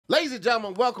Ladies and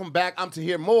gentlemen, welcome back. I'm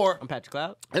Tahir Moore. I'm Patrick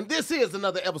Cloud. And this is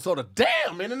another episode of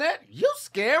Damn Internet, You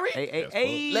Scary.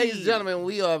 Hey. Ladies and gentlemen,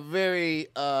 we are very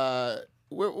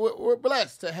we're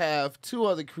blessed to have two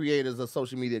other creators of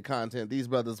social media content. These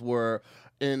brothers were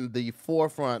in the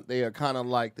forefront. They are kind of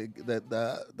like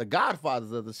the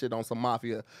godfathers of the shit on some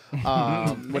mafia.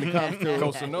 When it comes to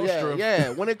Cosa Nostra.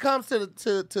 yeah. When it comes to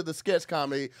the sketch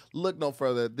comedy, look no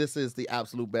further. This is the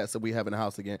absolute best that we have in the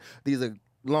house again. These are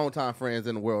longtime friends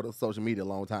in the world of social media,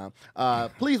 long time.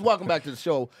 Please welcome back to the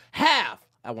show, half,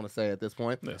 I want to say at this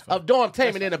point, of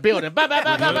Dormtainment in the building. Bye, bye,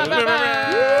 bye, bye, bye, bye,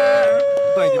 bye.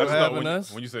 Thank you for having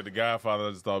us. When you said the Godfather,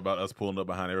 I just thought about us pulling up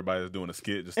behind everybody that's doing a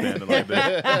skit, just standing like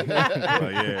that. Like,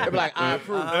 yeah. They'd be like, I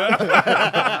approve.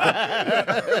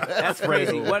 That's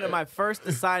crazy. One of my first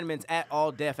assignments at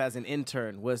All Def as an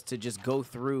intern was to just go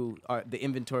through the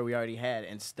inventory we already had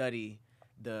and study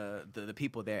the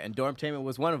people there, and Dormtainment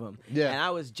was one of them. Yeah. And I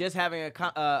was just having a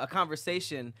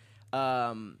conversation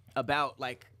about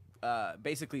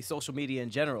basically social media in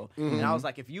general. Mm-hmm. And I was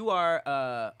like, if you are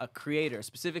a creator,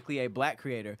 specifically a black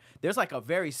creator, there's like a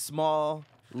very small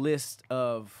list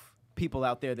of people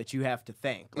out there that you have to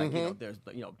thank. Like, there's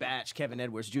Batch, Kevin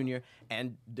Edwards Jr.,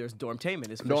 and there's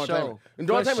Dormtainment. It's for show. And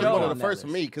Dormtainment was one of on the that first for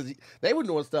me because they were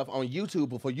doing stuff on YouTube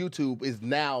before YouTube is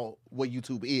now what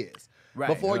YouTube is. Right.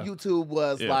 Before YouTube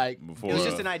was like, before, It was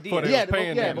just an idea. before they was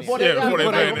paying niggas. Before they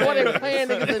was paying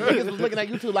niggas, and niggas was looking at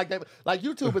YouTube like that. Like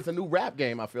YouTube is a new rap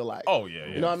game, I feel like. Oh, yeah.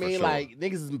 You know what I mean? Sure. Like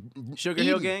niggas is Sugar eating.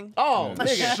 Hill Gang? Oh,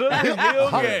 nigga. Sugar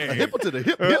Hill Gang. Hip to the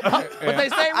hip. But they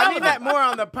say I need that more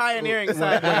on the pioneering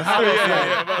side.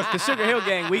 The Sugar Hill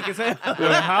Gang, weak as hell. When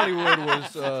Hollywood was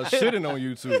shitting on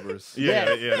YouTubers.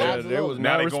 Yeah. They was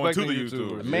Now not they going to the respecting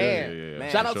YouTubers. Man.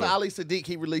 Man. Shout out Sure. to Ali Sadiq.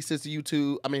 He released his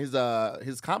YouTube. I mean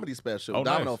his comedy special, Oh,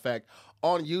 Domino nice. Effect,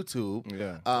 on YouTube.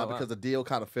 Yeah. Because the deal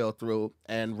kind of fell through.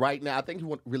 And right now, I think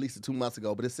he released it 2 months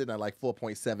ago, but it's sitting at like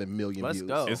 4.7 million Let's views.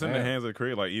 go. It's in the hands of the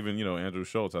creator. Like, even, Andrew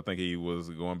Schultz, I think he was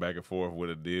going back and forth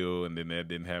with a deal, and then that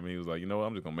didn't happen. He was like, you know what,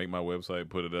 I'm just going to make my website,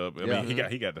 put it up. I mean,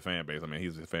 he got the fan base. I mean,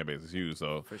 his fan base is huge,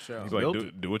 so For sure. he's like,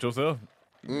 do it yourself.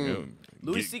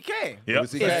 Louis C.K. Yep.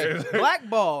 is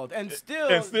blackballed and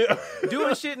still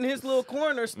doing shit in his little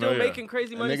corner, still making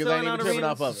crazy money niggas selling ain't out even tripping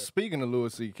arenas. off of it. Speaking of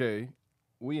Louis C.K.,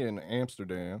 we in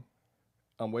Amsterdam.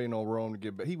 I'm waiting on Rome to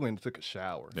get back. He went and took a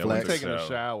shower. Yeah, So Flex. he's taking a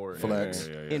shower. Flex.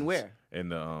 In where? In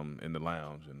the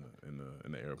lounge in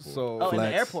the airport. So Oh, in the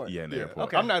Flex. airport. Yeah, in the airport.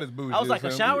 Okay. I'm not as bougie. I was like,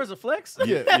 as a him. shower's a flex?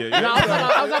 Yeah. No,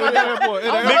 I was talking about airport.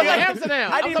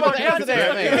 Amsterdam. I I'm need talking about the more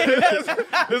Amsterdam thing.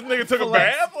 This nigga took a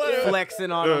bath.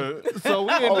 Flexing on him. So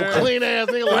we in Oh, there. clean ass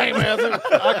nigga, lame ass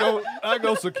nigga. I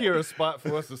go secure a spot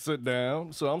for us to sit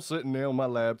down. So I'm sitting there on my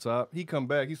laptop. He come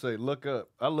back. He say, "Look up."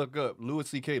 I look up. Louis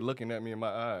C.K. looking at me in my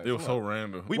eyes. It was so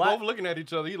random. We Why- both looking at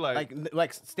each other. He like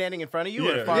Like standing in front of you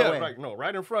Yeah. or far yeah, away? right. No,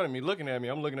 right in front of me, looking at me.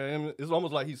 I'm looking at him. It's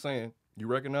almost like he's saying, "You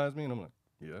recognize me?" And I'm like,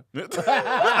 "Yeah."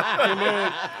 And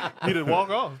then he just walk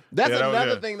off. That's Yeah, that was-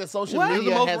 another yeah. thing that social It's the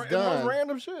media most, has most done.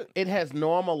 random shit. It has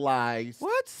normalized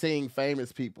seeing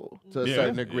famous people to a Yeah.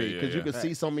 certain degree Yeah, because you yeah. can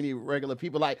see so many regular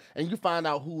people and you find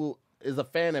out who is a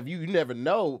fan of you. You never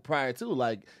know prior to,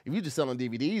 like, if you just selling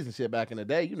DVDs and shit back in the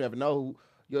day, you never know who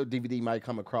your DVD might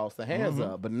come across the hands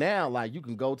of. But now, like, you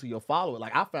can go to your follower.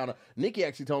 Like, I found Nikki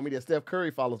actually told me that Steph Curry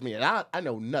follows me, and I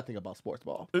know nothing about sports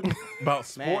ball. About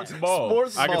sports Man. ball.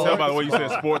 Sports I can ball. tell by the way you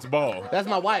said sports ball. That's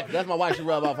my wife. She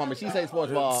rub off on me. She say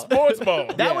sports ball. Sports ball.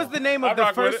 That was the name I of the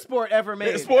rock with first it. sport ever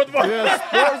made. Sports ball. Yeah,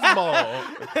 sports ball.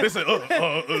 They said,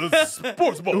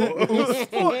 sports ball.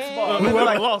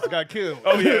 Whoever lost got killed.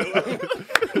 Oh, yeah.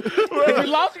 If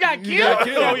you lost, you got killed.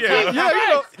 Oh, yeah.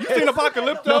 Yeah, you seen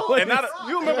Apocalypto? And not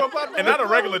You remember Apocalypto? and not a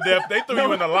regular death. They threw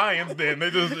you in the Lions den. They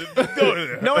just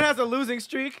No one has a losing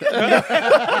streak.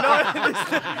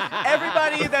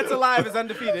 Everybody that's alive is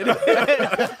undefeated.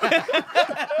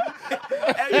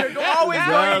 You're always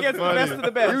going against the best of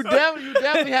the best. You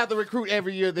definitely have to recruit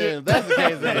every year then. If that's the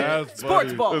case. Then. That's Sports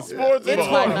funny. ball. sports It's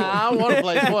ball. like, nah, I don't want to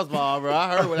play sports ball, bro.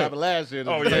 I heard what happened last year.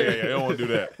 Oh, yeah. They don't want to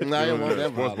do that. Nah, you don't want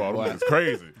that Sports ball, ball. boy. It's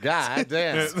crazy. God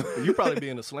damn. You probably be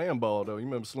in the slam ball though. You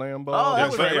remember slam ball? Oh, that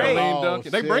was Slam great. ball. Lane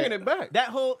dunking. They shit. bringing it back. That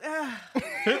whole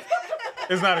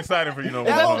It's not exciting for you no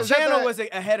that whole more. Is that channel the- was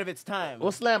ahead of its time.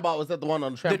 What slam ball was that? The one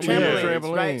on the The trampoline? trampoline,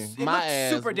 trampoline. right? It My looked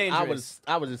ass, super dangerous.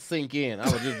 I would just sink in. I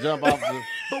would just jump off.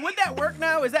 But would that work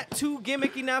now? Is that too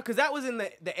gimmicky now? Because that was in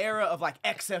the era of like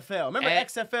XFL. Remember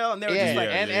XFL? And they were just like,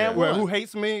 and Well, what? Who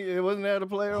hates me? It wasn't that a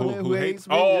player on there? Who hates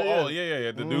me? Oh,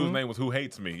 yeah. The dude's name was Who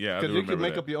Hates Me. Yeah, I do Because you remember can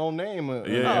make that. up your own name. Yeah.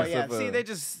 oh yeah. XFL. See, they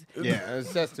just Yeah,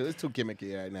 it's too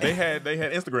gimmicky right now. They had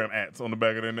Instagram ads on the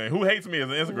back of their name. Who Hates Me is an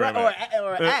Instagram or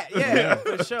ad. at, yeah.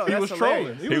 For sure. He That's was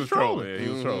hilarious. trolling. He was trolling. Yeah, he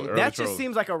was trolling. Early That just trolling.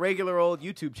 seems like a regular old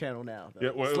YouTube channel now.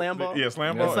 Yeah, well, Slamball. yeah,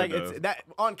 Slamball, It's like it does. it's that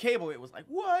on cable. It was like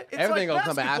what? It's Everything like gonna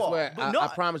come back. I basketball, swear. but I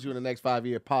not. promise you, in the next 5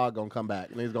 years, Pog gonna come back,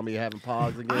 and he's gonna be having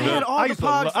Pogs again. I had all I the used to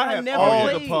pogs. love- I I had never all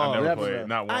the played. pogs. I never Never. played.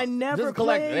 Not one. I never Just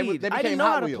collect it. played. They I became didn't know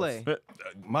Hot how to Wheels. play.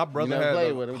 My brother never had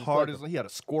played the with it. It was hardest. fucking- He had a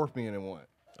scorpion in one.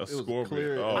 A It was scorpion.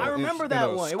 clear. Oh. I remember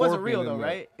that one. It wasn't real though,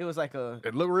 right? It was like a.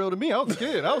 It looked real to me. I was a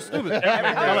kid. I was stupid.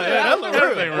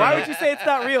 Everything Why real. would you say it's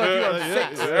not real if you were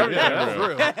 6? That's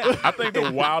real. I think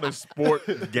the wildest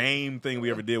sport game thing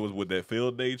we ever did was with that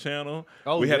Field Day channel.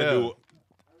 Oh, we had yeah. to do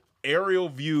aerial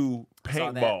view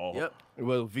Saw that. paintball. Yep.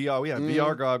 Well, VR. We had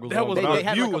VR goggles. That on, was but They our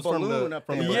had view like a was from balloon the up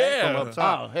from there. the Yeah. from up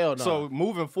top. Oh, hell no. So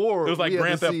moving forward, It was like we had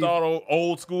Grand to Theft see Auto,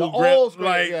 old school. The old school,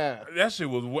 like yeah. that shit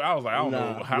was. I was like, I don't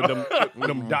know how. with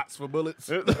them dots for bullets.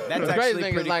 That's The crazy actually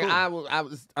thing is, pretty like, cool.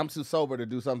 I'm too sober to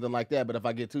do something like that. But if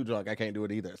I get too drunk, I can't do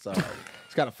it either. So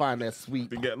just gotta find that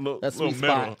sweet, To get little, that little sweet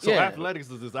middle. spot. So Yeah.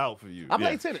 athletics is just out for you. I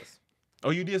played tennis.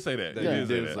 Oh, you did say that. You Yeah, did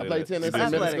say you did that. say I played tennis in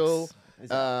middle Athletics. school.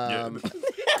 Yeah.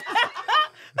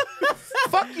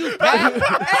 Fuck you, Pat.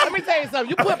 Let me tell you something.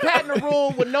 You put Pat in a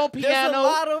room with no There's a piano,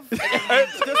 lot of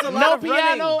no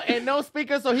piano, and no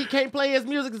speaker, so he can't play his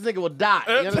music. This nigga will die.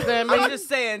 You understand me? I'm just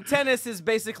saying, tennis is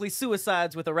basically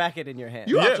suicides with a racket in your hand.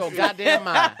 You Yes. out your goddamn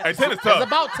mind. Hey, tennis tough. It's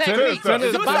about technique. Tennis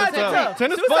It's is about Suicides are tough.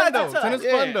 Tennis Suicides fun are though. tough. Tennis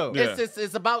Yeah. fun though. Yeah.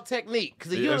 It's about technique.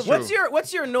 Cause Yeah, that's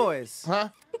What's your noise? huh?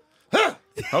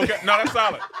 Okay, no, that's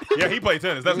solid. Yeah, he played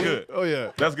tennis. That's good. Oh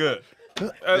yeah. That's good.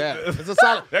 Yeah, it's a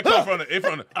solid. That comes from the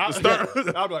stern.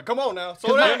 I'll be like, come on now.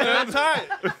 Slow down, man. I'm tired.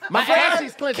 My ass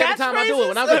cheeks clench every time I do it.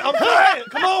 When I was like, I'm tired.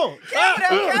 Come on.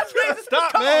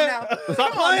 Stop, Come man. on now.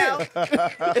 Stop Come on playing. now.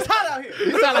 It's hot out here.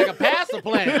 you sound like a pastor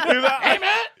playing. Hey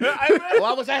man, well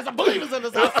I wish I had some believers in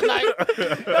this house tonight.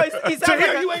 No, he sounds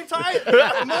Tahir, like you ain't tired.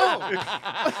 Come on.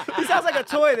 he sounds like a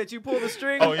toy that you pull the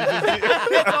string. Oh, you just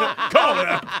come on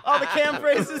now. All the cam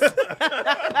phrases.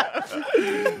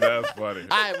 That's funny.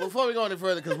 All right, before we go any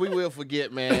further, because we will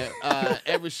forget, man.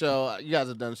 Every show, you guys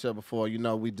have done the show before. You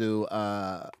know we do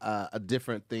a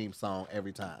different theme song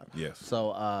every time. Yes.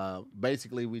 So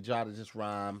basically, we try to just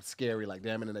rhyme scary, like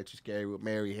damn it, that you scary with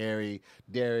Mary, Harry,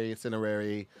 Dairy,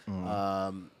 Incinerary,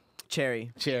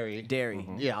 Cherry. Cherry, Dairy.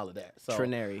 yeah, all of that. So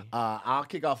Trinary. I'll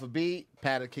kick off a beat,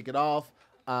 Pat will kick it off.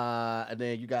 And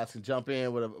then you guys can jump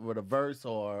in with a verse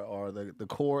or the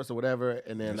chorus or whatever,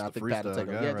 and then Just I a think Pat will freestyle take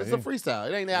over. guy Yeah, right just a here. freestyle.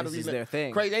 It ain't out of This is their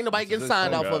thing. crazy. Ain't nobody getting his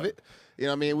signed thing. off of it. You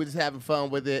know what I mean? We just having fun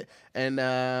with it. And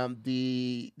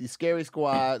the Scary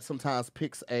Squad sometimes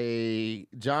picks a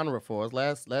genre for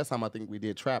us. Last time I think we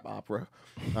did trap opera,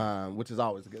 which is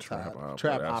always a good time. opera,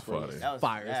 Trap that's opera funny. is That was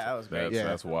fire. Yeah, that was great.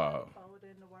 That's wild.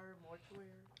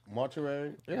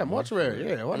 Mortuary? Yeah, mortuary.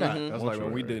 Yeah, why not? That's like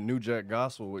when we did New Jack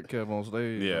Gospel with Kev on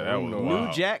stage. Yeah, on that Room was Noise. wild.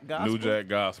 New Jack Gospel? New Jack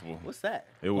Gospel. What's that?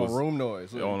 It On was Room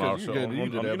Noise. on our Because show. you You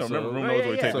did know, the remember episode. Room Noise where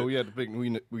we yeah. taped So it? we had to pick.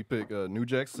 We picked New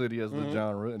Jack City as the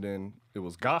genre, and then it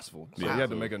was gospel. So Yeah. we had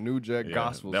to make a New Jack Yeah,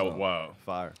 gospel. that was song. wild.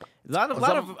 Fire. A lot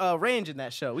of range in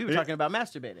that show. We were talking about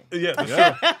masturbating. Yeah, for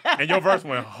sure. And your verse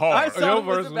went hard. Our song Your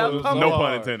was verse about was pumping. No hard.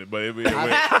 pun intended, but it went it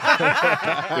went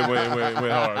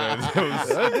hard. Man. It was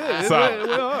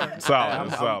solid. Solid. It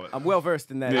was solid. I'm well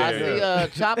versed in that. Yeah. I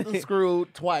see Chopped and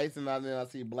Screwed twice, and then I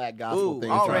see Black Gospel Ooh,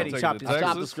 thing. already Take it chopped to and Texas?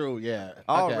 Chopped and Screwed, yeah. Okay.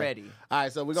 Already. All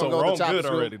right, so we're So gonna go Rome to Chopped and good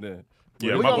Screwed. already then.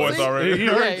 Yeah, We my gonna voice see. already. He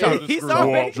Yeah, already yeah. chopped He his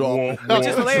saw screw. me. Which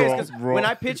is hilarious because when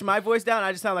I pitch my voice down,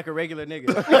 I just sound like a regular nigga.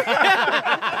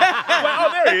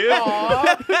 Oh, there he is.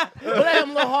 Play him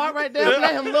a little hard right there.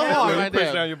 Play him a little hard When you right pitch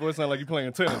there. down, your voice sound like you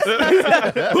playing tennis. All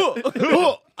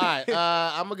right,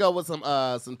 I'm gonna go with some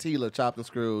Tila, Chopped and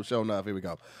Screwed. Show enough. Here we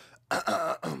go.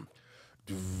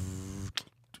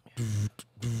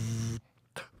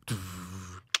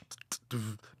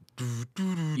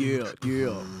 Yeah,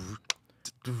 yeah.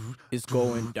 It's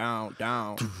going down,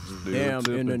 down. Damn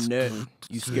internet.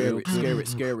 You scary, scary,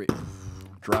 scary.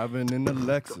 Driving in a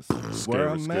Lexus, where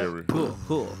I'm Scary. at. Cool,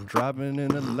 cool. Driving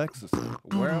in a Lexus,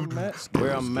 where I'm at.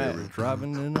 Where I'm at.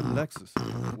 Driving in a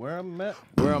Lexus, where I'm at.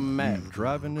 Where I'm at.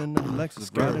 Driving in a Lexus,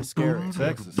 Scary, riding scary. through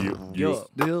Texas. Yo.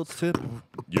 Still tipping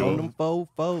Yo. on them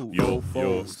fofos.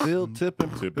 Yo. Still tipping,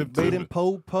 Tipping, evading tipping.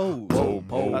 po-pos.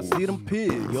 Po-pos. I see them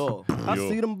pigs. Yo. I Yo.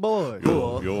 see them boys.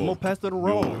 Yo. I'm gonna pass to the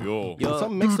road. Yo. Yo.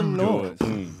 Something make some noise.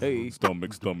 Hey.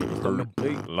 Stomach hurt.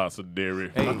 Hey. Lots of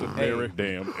dairy. Hey, Lots of hey. dairy.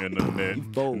 Damn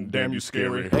internet. bold. Damn you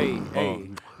scary. Hey, hey.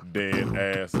 Dead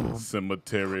ass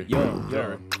cemetery. Yo,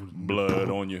 yo. Blood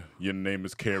on you. Your name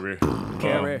is Carrie.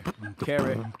 Carry,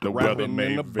 carry. The Rapping weather in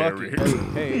may the vary. bucket.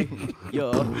 Hey,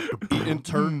 yo. Eating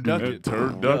turd ducket.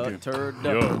 Turd Yo, ducking. turd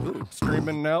Yo. ducking.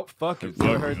 Screaming out, fuck it.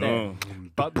 Never heard that.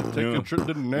 About to take a trip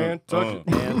to Nantucket.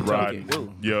 Riding,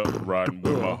 riding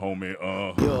with my homie.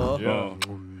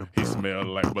 He smell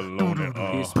like bologna.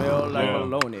 He smell like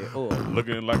bologna.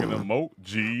 Looking like an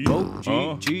emoji.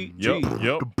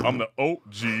 Yep. I'm the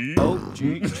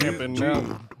OG. Camping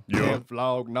now. Yep.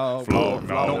 Flog now. Flog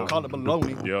now. Don't call it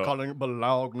bologna. Yeah. Call it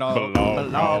belog now.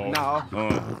 Belong now.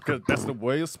 Because that's the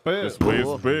way it's spelled. That's the way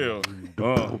it's spelled.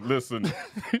 Listen.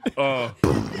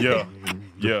 Yeah.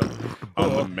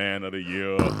 I'm the man of the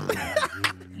year.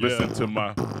 Listen to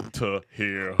my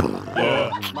Tahir.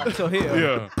 My Tahir.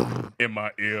 Yeah. In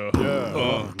my ear.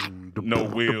 No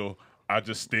wheel. I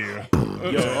just steer. I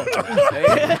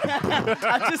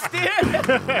just steer.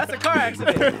 That's a car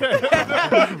accident.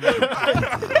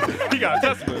 He got a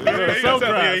Tesla.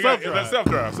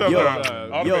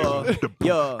 Self-drive.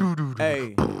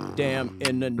 Hey, damn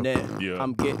internet. Yeah.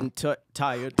 I'm getting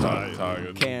tired.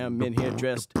 Cam in here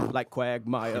dressed like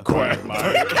Quagmire.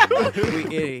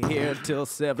 We in here till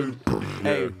 7.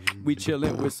 Hey, we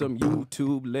chilling with some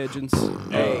YouTube legends.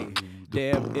 Hey.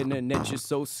 Damn internet, you're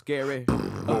so scary.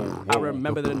 I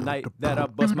remember the night that I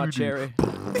bust my cherry.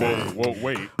 Whoa,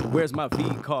 wait. Where's my V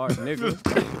card, nigga?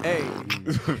 Hey,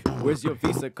 where's your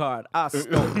Visa card? I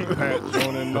stole. Pat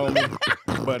joining on me,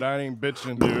 but I ain't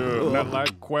bitching. Not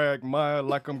like Quagmire,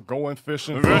 like I'm going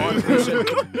fishing.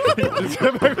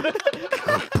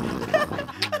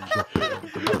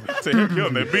 Tahir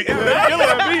killing that beat. He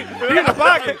in the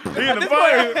pocket.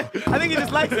 I think he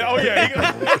just likes it. Oh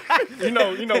yeah. You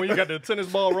know when you got the tennis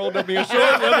ball rolled up in your shorts?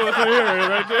 That's what Tahir is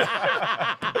right there.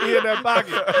 He in that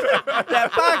pocket.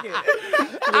 That pocket.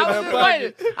 I was just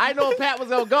waiting. I didn't know if Pat was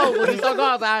gonna go. When he started going,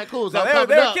 I was like, all right, cool. So I'm They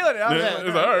coming were up. killing it. I was Yeah, like,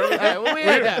 it's all right. Hey, well, we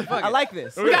ain't that. Fuck I it. like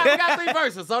this. We got 3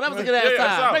 verses, so that was a good ass Yeah,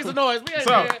 time. so- Make some noise. We ain't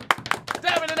so- here.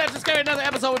 Damn it, that's just scary. Another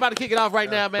episode. We're about to kick it off right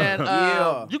now, man.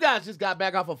 Yeah. You guys just got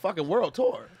back off a fucking world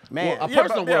tour. Man. Well, a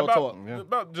personal world tour.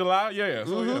 About July, yeah.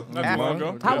 So not too long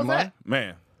ago. How was that?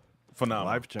 Man,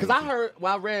 phenomenal. Life Because I heard,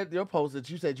 I read your post that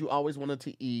you said you always wanted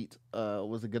to eat,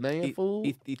 was it Ghanaian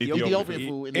food? Ethiopian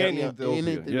food in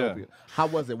Ethiopia. How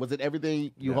was it? Was it everything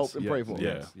you hoped and prayed for?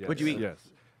 Yes. What'd you eat? Yes.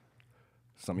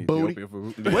 Some Booty.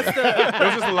 Ethiopian food. What's the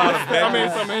There's just a lot of I mean,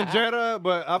 some injera,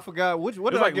 but I forgot what did I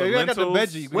like get? I got the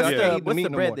lentils. veggie. what's I got the meat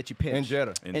no bread more. that you pinched?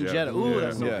 Injera. Injera. Ooh,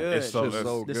 that's so Yeah. good. It's so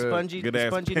good. The spongy, Good the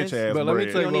ass sponginess. pinch ass But let me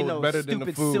bread. tell You you don't need what no was better than the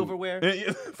stupid food. silverware.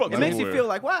 Fuck It makes you silverware. feel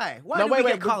like why? Why No, did we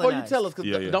wait, get before you colonized? tell us, because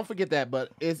Yeah. don't forget that,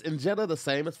 but is injera the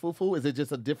same as fufu? Is it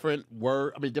just a different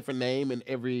word, different name in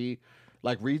every,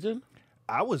 region?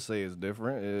 I would say it's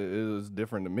different. It is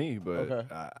different to me, but Okay.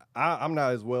 I'm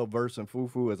not as well versed in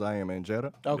fufu as I am in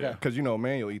injera. Okay. Because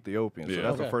Manuel Ethiopian, so Yeah.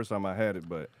 that's Okay. the first time I had it.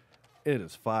 But it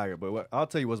is fire. But I'll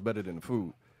tell you what's better than the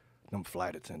food. Them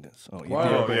flight attendants. Oh, Oh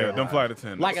Ethiopian. yeah, them flight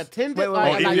attendants. Like attendant, Wait, wait,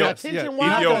 like wait. attention Yeah.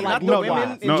 wise, Ethiopian. or like Not the look women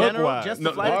wise? in No, general, look-wise. just No,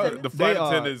 the flight attendants? the flight They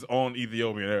are- attendants on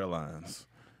Ethiopian Airlines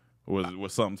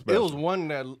was something special. It was one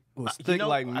that was thick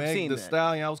like I've Meg seen the that.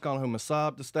 Stallion. I was calling her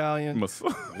Masab the Stallion.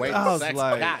 Wait, I was sex,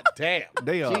 like- God damn.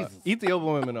 They are Jesus.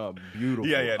 Ethiopian women are beautiful.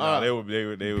 Yeah, no, they were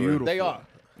Beautiful. They are.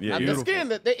 Yeah, The beautiful. skin,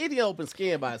 the Ethiopian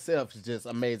skin by itself is just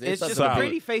amazing. It's such just a solid.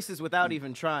 pretty faces without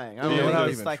even trying. I Yeah, mean, without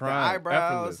it's even like trying. the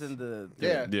eyebrows Effortless. and the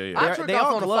Yeah. Yeah. I They're- trick they off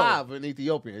all on a glow. 5 in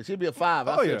Ethiopia. It should be a 5.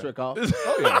 I Oh, still yeah. trick off.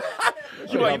 Oh yeah.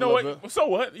 You like, you know what? So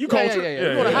what? You Yeah,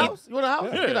 culture. You want a house? You want a house?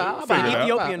 Yeah. Get a house. Figure it out.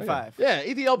 Ethiopian 5. Yeah,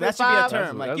 Ethiopian That should be a 5.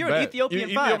 term. Like that's you're an bad. Ethiopian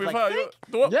You 5. Ethiopian Like, five.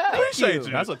 thank Yeah. Appreciate you.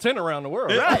 you. That's a 10 around the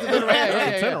world. Yeah, That's yeah, yeah,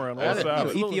 a 10 yeah. around the That's world. it.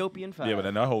 Absolutely. Ethiopian 5. Yeah, but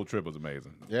then that whole trip was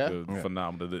amazing. Yeah? It was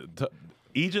phenomenal.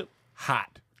 Egypt,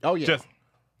 hot. Oh, yeah. Just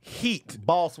heat.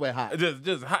 Ball sweat hot.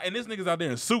 Just hot. And this niggas out there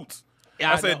in suits.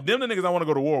 Yeah, I I said, know. them the niggas I want to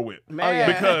go to war with. Man.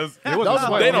 Because It wasn't Those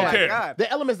sweat. they don't yeah. care. God.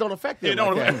 The elements don't affect them. They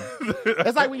don't like that.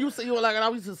 It's like when you see, I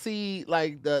used to see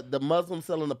like the Muslims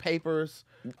selling the papers,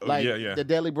 like yeah. the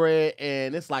deli bread,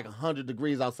 and it's like 100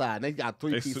 degrees outside. And they got They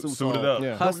three-piece suits suited on. up.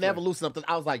 Yeah. Don't never loosen up.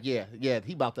 I was like, yeah,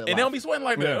 he about that. And they don't be sweating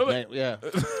like that. Yeah. Man, yeah.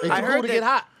 It's too I cool heard to that, get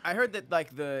hot. I heard that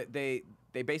like they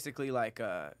basically like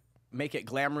make it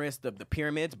glamorous the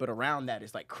pyramids, but around that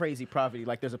is like crazy poverty.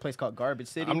 Like there's a place called Garbage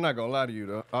City. I'm not gonna lie to you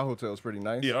though. Our hotel is pretty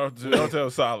nice. Yeah, our hotel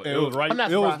was solid. It was right. I'm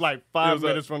not It was surprised. like It 5 was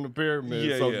minutes from the pyramid.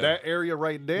 Yeah, so yeah. that area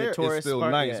right there is tourist still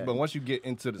part, nice. yeah. But once you get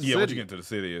into the Yeah, city, once you get into the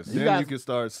city, it's... then guys- you can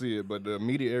start see it. But the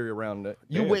immediate area around that,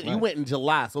 You went in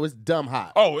July, so it's dumb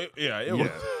hot. Oh, it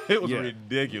was Yeah.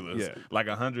 ridiculous. Yeah. Like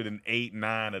 108,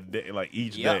 9 a day, like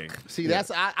each Yuck. day. See,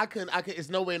 that's I couldn't. It's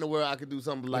no way in the world I could do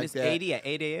something When like it's that. 80 at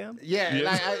 8 a.m. Yeah,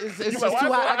 Yeah. like, it's it's like, just too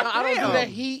why- hot. I don't do Damn. that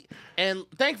heat. And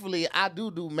thankfully, I do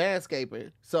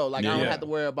manscaping. So, like, I don't Yeah. have to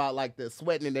worry about, like, the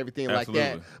sweating and everything like that.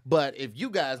 Absolutely. But if you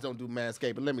guys don't do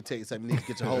manscaping, let me tell you something. You need to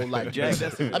get your whole life. Jack,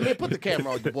 I mean, put the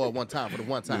camera on your boy one time for the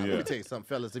one time. Yeah. Let me tell you something,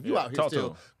 fellas. If you out here Talk to still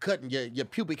him. cutting your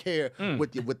pubic hair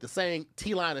with the same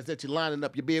T-liners that you're lining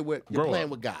up your beard with, you're Grow playing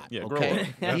up. with God. Yeah, grow okay? up. And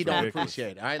he That's don't ridiculous.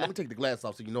 appreciate it. All right, let me take the glass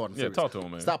off so you know what I'm Yeah, serious. talk to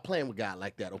him, man. Stop playing with God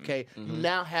like that, okay? You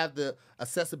now have the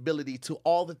accessibility to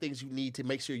all the things you need to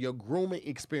make sure your grooming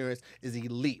experience is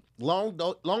elite. Long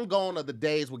gone are the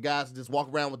days where guys just walk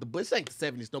around with the bush. It ain't the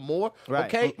 70s no more, Right.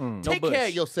 okay? No Take bush. care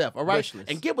of yourself, all right? Bushless.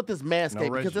 And get with this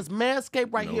Manscaped because this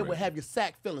Manscaped right here will have your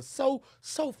sack feeling so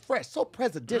fresh, so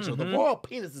presidential. The royal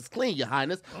penis is clean, your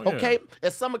highness, yeah. okay?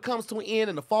 As summer comes to an end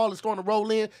and the fall is starting to roll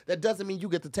in, that doesn't mean you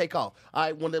get to take off. All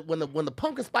right, when the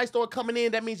pumpkin spice start coming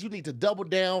in, that means you need to double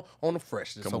down on the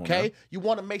freshness, Come on okay? now. You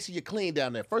want to make sure you're clean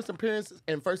down there. First appearances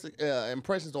and first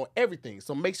impressions on everything.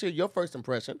 So make sure your first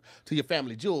impression to your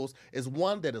family jewels is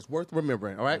one that is worth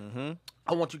remembering, all right?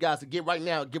 I want you guys to get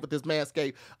with this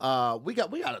Manscaped. We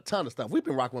got a ton of stuff. We've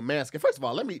been rocking with Manscaped. First of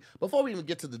all, before we even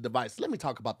get to the device, let me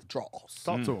talk about the draws.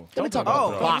 Talk to him. Let me talk Oh,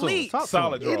 about the boxes. elite.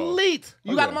 Solid draw. Elite.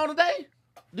 You got them on today?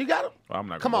 You got them? Well, I'm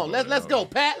not Come gonna on, go let's there, go,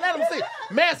 Pat. Let them see.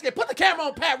 Manscaped. Put the camera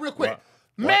on Pat real quick.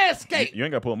 What? Manscaped. You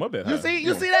ain't got to pull him up that high.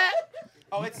 You see that?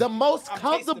 Oh, it's The most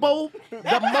comfortable,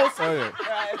 I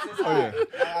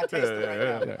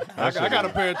got a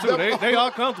pair too. They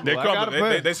are comfortable. They I got a come.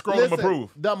 pair. They scroll them Listen,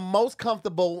 approve. the most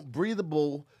comfortable,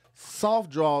 breathable, soft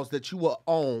draws that you will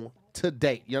own to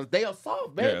date. You know, they are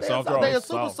soft, man. Yeah, they soft are soft. They are draws.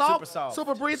 super Soft. soft, Super soft.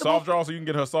 super breathable. Soft draw so you can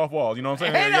get her soft walls. You know what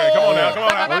I'm saying? Hey, Yeah, come on now. Come on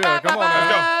now. Oh, yeah, come on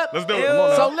now. Let's do it. Ew. Come on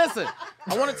now. So listen,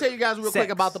 I want to tell you guys real quick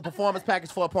Sex. about the Performance Package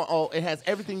 4.0. It has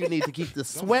everything you need to keep the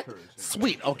sweat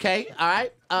sweet, okay? All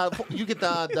right? You get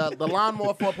the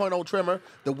Lawnmower 4.0 trimmer,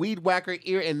 the Weed Whacker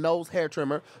ear and nose hair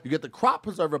trimmer. You get the Crop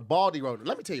Preserver ball deodorant.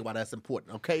 Let me tell you why that's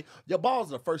important, okay? Your balls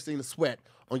are the first thing to sweat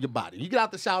on your body. You get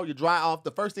out the shower, you dry off.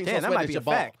 The first thing Damn, to that sweat might is be your a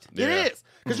balls. fact. It Yeah. is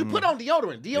because you put on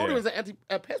deodorant. Deodorant is Yeah. an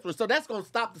anti-perspirant, so that's gonna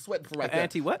stop the sweating for right there.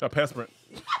 Anti what? A perspirant.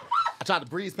 I tried to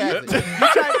breeze past it.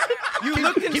 You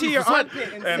looked into keep your it sweating.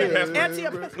 armpit and And said, it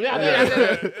has-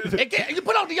 Yeah. You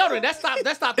put on deodorant. That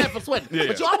stop that from sweating. Yeah,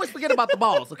 But you yeah. always forget about the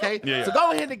balls, okay? Yeah. So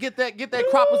go ahead and get that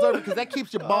crop preserver because that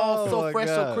keeps your balls Oh, so my fresh,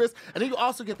 so God. crisp. And then you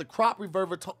also get the crop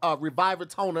reviver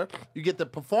toner. You get the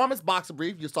performance boxer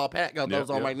brief. You saw Pat got those Yep,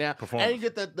 on yep. right now. Performance. And you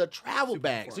get the travel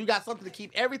bag. So you got something to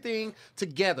keep everything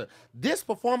together. This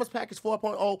Performance Package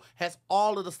 4.0 has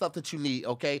all of the stuff that you need,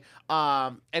 okay?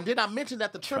 And then I mentioned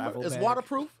that the trimmer Travel is bag.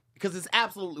 waterproof. Because it's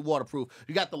absolutely waterproof.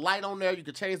 You got the light on there. You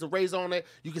can change the razor on it.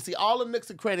 You can see all the nooks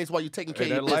and crannies while you're taking care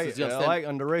Hey, of that your light, business. You that understand? light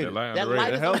underrated. That light That underrated.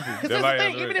 light is helps you. because That that's the light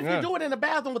thing. Even if underrated. you do it in the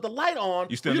bathroom with the light on,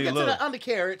 You still when need get to love. the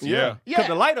undercarriage. Yeah. Because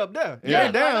the light up there. Yeah,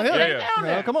 Yeah, down here. right Yeah. down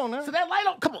there. Come on now. So that light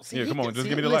on. Come on, see. Yeah, he come on. can Just see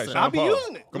give me it. the light. Listen, Shine I'll be Paul.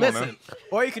 using it. Come on Listen. now.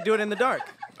 or you could do it in the dark.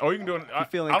 Oh, you can do it.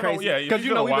 feeling I don't know, crazy? yeah, if Because you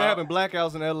know feel we've been wild, having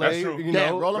blackouts in LA. That's true. You Yeah,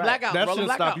 know, rolling blackout. that rolling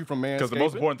shouldn't blackout. stop you from manscaping. Because the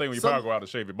most important thing when you So- probably go out to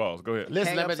shave your balls. Go ahead. Listen,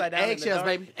 Hang man, upside down in the eggshells, dark.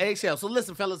 baby. Eggshells. So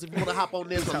listen, fellas, if you want to hop on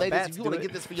this, or how ladies, bats if you want do to it.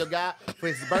 get this for your guy for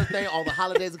his birthday, all the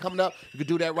holidays are coming up, you can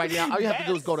do that right now. All you have to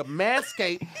do is go to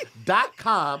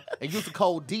manscaped.com and use the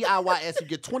code DIYS. You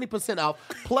get 20% off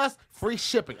plus free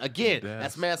shipping. Again,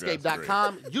 that's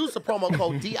manscaped.com. Use the promo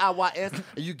code DIYS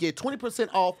and you get 20%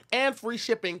 off and free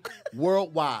shipping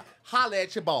worldwide. Holla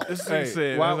at your balls. This thing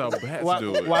said while, that's how bats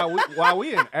do it. while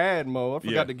we in ad mode, I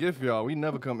forgot Yeah. to gift y'all. We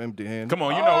never come empty-handed. Come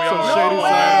on, you know we Some always shady no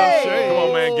side way. shade. Come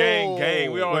on, man,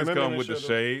 gang. We always Wait, come let with me the shut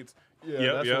up. shades. Yeah,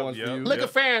 Yep, that's yep, the one for yep. you. Look yep. at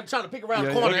Farron trying to pick around the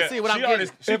Yeah, corner look and at- see what she I'm already-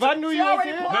 getting. she If I knew you was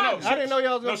already here, bought it. I didn't know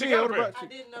y'all was No, going she to be got able a to. pair. I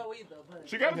didn't know either, but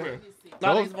She got a pair.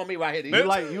 No, these for me right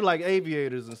here. You like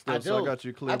aviators and stuff, so I got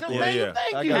you I clipped. do. in. Thank Yeah, you. yeah.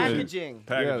 Thank I you. got you. Packaging.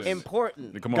 Packaging.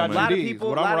 Important. Come Got on, you A lot of these. people-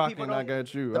 What a I'm lot of rocking, people I don't-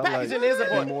 got you. The I like packaging is more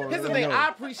important. Here's the than thing. yours. I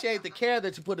appreciate the care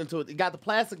that you put into it. You got the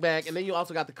plastic bag, and then you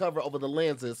also got the cover over the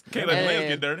lenses. Can't let the lens And-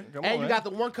 get dirty. Come And on, you man. got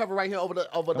the one cover right here over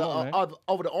the on, man.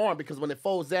 over the arm because when it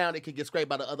folds down, it can get scraped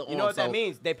by the other arm. You know what so. that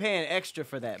means? They paying extra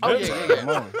for that. Oh bro. yeah, yeah, Come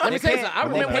yeah. on. Let me They tell you pay- something. I they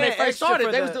remember when pay they first extra started,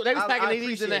 for they was the- packing I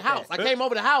these in their appreciate house. that. I came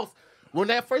over the house when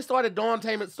they first started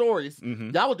Dormtainment Stories. Mm-hmm.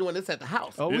 Y'all were doing this at the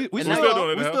house. Oh, we We still still out. doing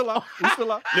it We now. still out. We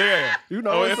still out. Yeah. You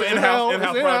know, Oh, it's it's an in-house.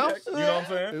 in-house It's project. in-house. You know what I'm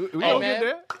saying? We Hey, gonna man. get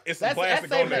there. It's some That's plastic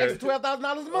saving on an there. extra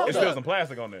 $12,000 a month. It's still some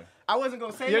plastic on there. I wasn't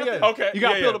gonna say Yeah, nothing. yeah. Okay. You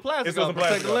gotta yeah, peel yeah. the plastic It's still off some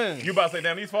and take plastic the off. lens. You about to say,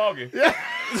 damn, these foggy.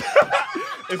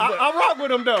 I rock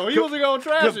with him though. He wasn't gonna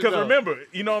trash it. Because though. remember,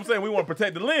 you know what I'm saying? We want to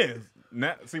protect the lens.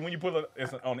 Not, see, when you put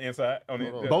it's on the inside. On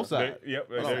the, Both sides. Yep,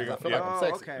 Hold there on, you go. I feel like Yep. I'm Oh,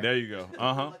 sexy. okay. There you go.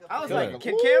 Uh-huh. I was Yeah. like,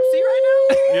 can Cam see right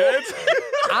now? Yeah, it's,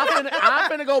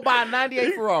 I'm finna go buy a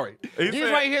 98 Ferrari. He These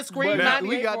said- right here scream But 98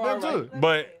 we got Ferrari. them too.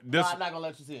 But this, I'm not gonna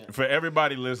let you see it. for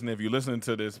everybody listening, if you're listening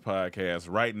to this podcast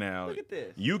right now, Look at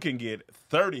this. you can get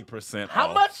 30% How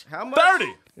off. much? How much?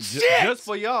 30. Just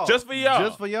for y'all. Just for y'all.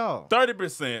 Just for y'all.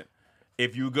 30%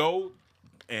 if you go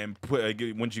and put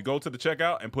once you go to the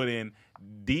checkout and put in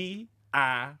DIYS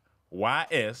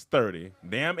 30.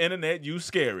 Damn internet, you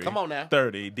scary. Come on now.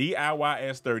 30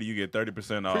 DIYS 30. You get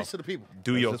 30% off. Preach to the people.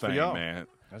 Do your just for thing, y'all. man.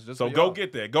 That's just So for go y'all.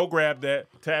 get that. Go grab that.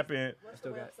 Tap in.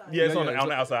 Still got Yeah, it's Yeah, on the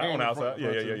yeah, outside. and On the the outside.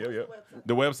 front Yeah.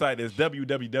 The website is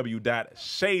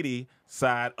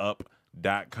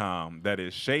www.shadysideup.com. That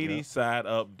is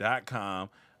shadysideup.com.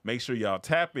 Make sure y'all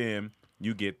tap in.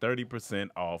 You get 30%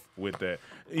 off with that.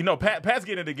 You know, Pat's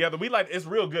getting it together. We like it's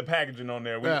real good packaging on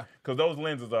there. Yeah. Because those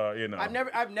lenses are, you know.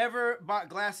 I've never bought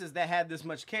glasses that had this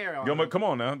much care on Yo, them. come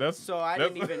on now. That's So I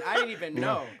didn't even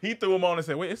know. He threw them on and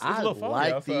said, "Wait, it's a I little foggy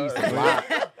like outside." these a lot.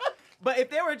 But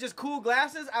if they were just cool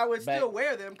glasses, I would still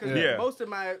wear them because Yeah. most of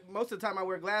the time I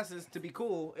wear glasses to be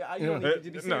cool. You don't Yeah. need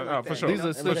to be seen No, like for that, sure. you These know?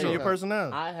 are still Let me your tell you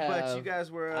personality. I have, But you guys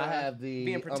were I have the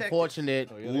being protected. unfortunate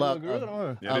they luck look good,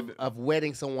 huh? Yeah, they of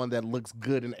wedding someone that looks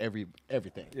good in everything.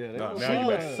 Yeah, No, look now She you good.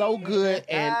 looks so good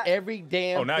in every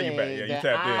damn Oh, now you thing back. Yeah, you that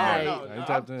tapped in now. I- No, You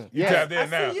tapped in. You Yes. tapped in I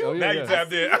now. see you. Oh, yeah, Now you yeah.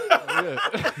 tapped in.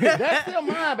 Yeah. That's still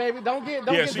mine, baby. Don't Yeah,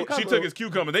 get she too took his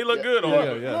cucumber. They look good on Yeah,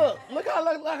 her. yeah. Look how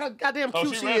goddamn Oh,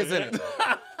 cute she she ready. is in it.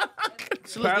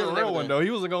 She looks Pat good a in real one everything. though. He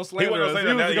wasn't gonna He slander wasn't us. saying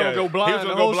He was that. gonna Yeah. go blind He was the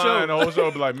gonna whole go blind the show. whole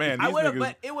show. Be like, man, I these would have, niggas.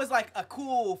 but it was like a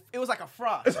cool. It was like a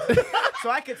frost, so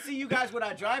I could see you guys. Would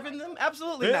I drive in them?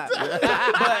 Absolutely not. But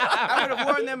I would have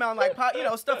worn them on like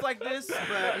stuff like this.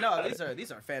 But no,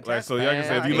 these are fantastic. Like, so like I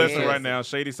said, if you Yeah, listen it right is. now,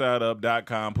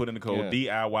 ShadySideUp.com, put in the code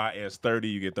Yeah.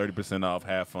 DIYS30, you get 30% off.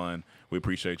 Have fun. We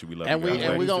appreciate you. We love And you we guys.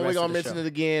 and we're the gonna rest of the mention show. it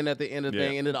again at the end of the Yeah.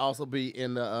 thing, and it'll also be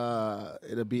in the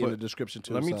in the description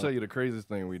too. Let me so. tell you the craziest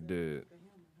thing we did.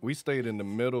 We stayed in the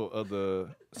middle of the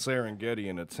Serengeti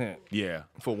in a tent Yeah.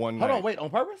 for one night. Hold on, wait, on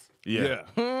purpose? Yeah.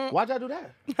 Why'd y'all do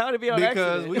that? How to be on Because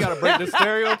accident. we got to break the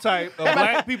stereotype of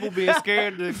black people being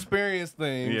scared to experience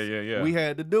things. Yeah. We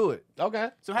had to do it. Okay.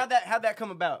 So how'd that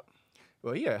come about?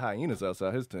 Well, he had hyenas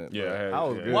outside his tent. Yeah, but I had- I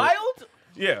was yeah. good. Wild?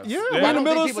 Yeah. Yeah, Why in the don't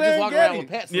middle think of people just walk around Serengeti. with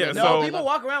pets? Yeah, in so- the No, people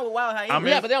walk around with wild hyenas. I'm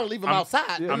yeah, but they don't leave them outside.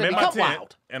 I'm They in my become tent,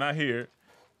 wild. and I hear,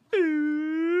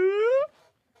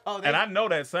 Oh, and I know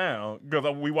that sound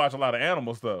because we watch a lot of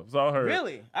animal stuff. So I heard.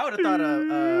 really? I would have thought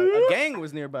a gang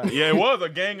was nearby. Yeah, it was a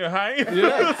gang of hyenas.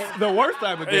 Yeah, the worst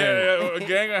type of game. Yeah, a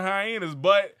gang of hyenas,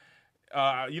 but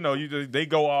they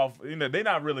go off. They're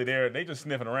not really there. They just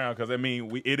sniffing around because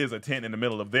it is a tent in the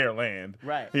middle of their land.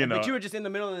 Right. You know. But you were just in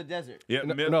the middle of the desert. Yeah,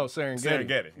 No, Serengeti.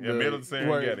 Serengeti. Yeah, middle of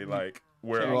Serengeti, like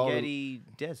where. Well, Serengeti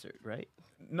Desert, right?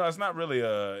 No, it's not really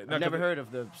I've never heard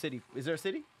of the city. Is there a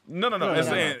city? No. It's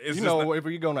saying it's you just know, not- if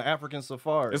you go on an African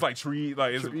safari, it's like tree,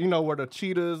 like it's. you know where the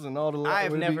cheetahs and all the.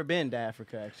 I've would it be- never been to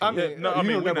Africa, actually. I mean, no, I you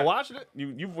mean, we're never not- watched it.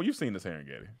 You've seen the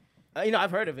Serengeti.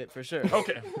 I've heard of it for sure.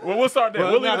 Okay, well we'll start there.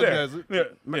 Well, We'll not leave it a there. desert.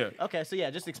 Yeah. Okay, so yeah,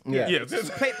 just Yeah. Yeah.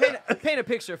 just paint a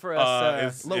picture for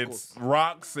us locals. It's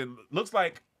rocks.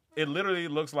 It literally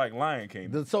looks like Lion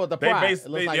King. So the They pride. based, it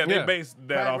looks they, like yeah, they Yeah. based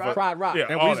that Pride off Rock? of Pride Rock. Yeah,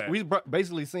 And all that. we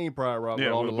basically seen Pride Rock Yeah,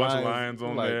 with all with the a bunch of lions lions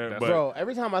on like, there, that's- but- Bro,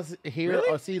 every time I hear Really?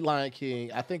 or see Lion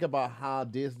King, I think about how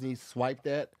Disney swiped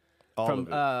that. all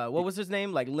From of it. what was his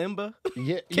name? Like Limba?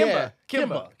 Yeah, Kimba.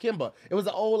 Kimba. It was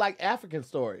an old like African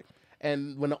story.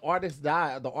 And when the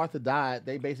author died,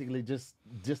 they basically just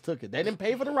took it. They didn't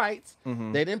pay for the rights.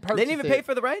 They didn't purchase They didn't even pay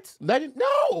for the rights? They didn't.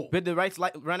 No. Did the rights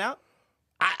run out?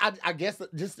 I guess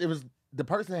that just it was the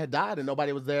person had died and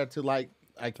nobody was there to like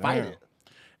fight Damn. it.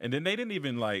 And then they didn't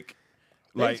even They like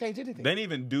didn't change anything. they didn't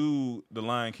even do the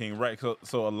Lion King right.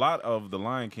 So a lot of the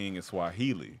Lion King is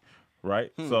Swahili,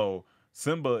 right? So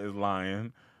Simba is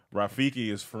lion,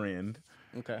 Rafiki is friend.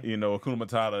 Okay. You know, Hakuna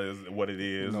Matata is what it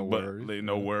is, No but worries.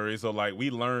 no worries. So like we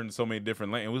learned so many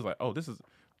different languages. It was like, oh, this is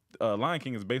Lion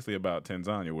King is basically about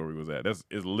Tanzania where we was at. It's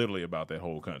literally about that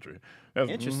whole country. That's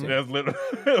Interesting. That's literally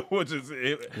which is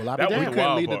it. Well, I'll be that was damned. the We couldn't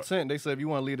wild leave the part. tent. They said if you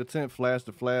want to leave the tent, flash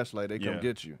the flashlight. They Yeah. come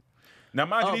get you. Now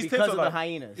mind you, Oh, these because tents of are the like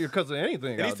hyenas. Because of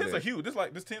anything. these out tents there. are huge.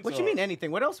 This tents. What you mean anything?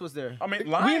 What else was there? I mean, We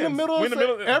lions. in the middle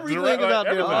of everything giraffe, is out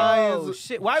there. everything. Lions, Oh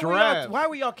shit! Why giraffes.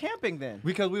 were y'all camping then?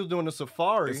 Because we was doing the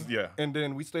safari, Yeah. and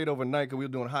then we stayed overnight because we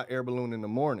were doing hot air balloon in the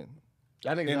morning.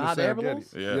 I think In it's the hot air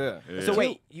Serengeti. balloons. Yeah. So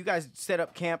wait, you guys set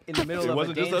up camp in the middle It of a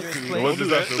wasn't just us dangerous two. place? It wasn't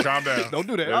just us. So calm down. Don't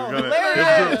do that. It was Oh, gonna-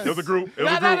 hilarious. It was a group. It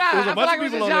was Nah, a group. nah, nah. It was a I bunch feel of like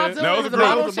people we on just there. No, it was a the group.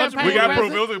 bottle It was a bunch of champagne We got glasses.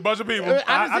 proof. It was a bunch of people. I I didn't see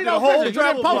did a those whole pictures. You didn't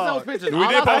travel post vlog. those pictures. We All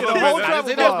did I post saw those was pictures. I didn't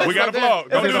see We those We pictures got a like vlog. that.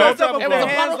 Don't It do was that. a- It was a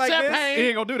Hands bottle of like this. He champagne.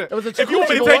 ain't gonna do that. It was a If you want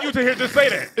me to chicken take you to here, just say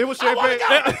that. It was Oh my champagne.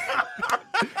 God.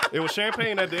 It was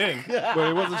champagne at the end, but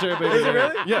it wasn't champagne. Is it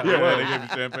really? Yeah, Yeah, they gave you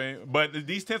champagne. But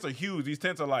these tents are huge. These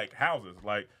tents are like houses,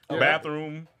 like a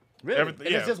bathroom. Really? Everything.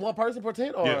 And Yeah. it's just one person per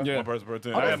tent, or Yeah, one person per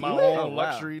tent. I that's had my lit. own Oh, wow.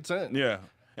 luxury tent. Yeah.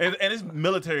 And it's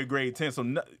military grade tent,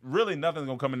 so really nothing's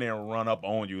gonna come in there and run up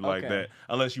on you like Okay. that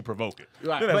unless you provoke it.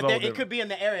 Right. Then that's But all it could be in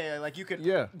the area, like you could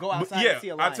Yeah. go outside yeah, and see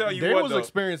a I lion. tell you There what, was though.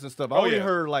 experiencing stuff. I Oh, only yeah.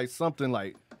 heard like something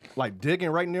like digging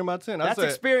right near my tent. That's I said,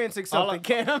 experiencing something,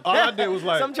 Cam. all I did was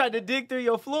like- some tried to dig through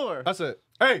your floor. I said,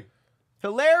 hey,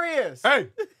 Hilarious. hey.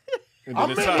 And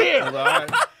I'm it in stopped. here. I was like, all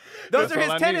right. Those That's are his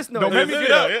all I tennis need. noises. Don't make me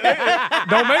get up.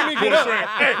 Don't make me get up.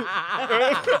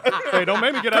 Hey, don't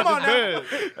make me get out Come this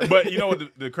bed. But you know what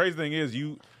the crazy thing is,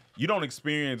 you don't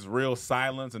experience real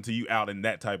silence until you out in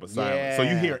that type of silence. So you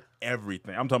Yeah. hear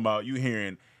everything. I'm talking about you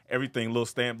hearing everything,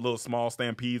 little small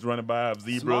stampedes running by of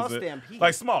zebras. Small stampedes?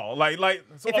 Like small. Like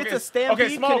so, If okay, it's a stampede,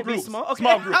 okay, small can it be groups. small? Okay.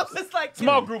 Small groups. I was like,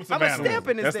 small groups of I'm a animals.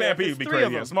 stamping is That there. stampede It's would be 3 crazy.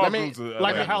 of Yeah, them. small Let me- groups of Like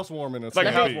a animals. housewarming or Like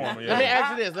something. a housewarming, Let me yeah.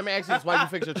 ask you this. Let me ask you this. Why you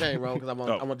fix your chain, Ron? Because I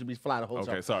want you to be fly the whole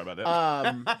show. Okay, sorry about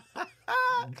that.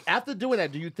 After doing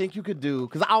that, do you think you could do?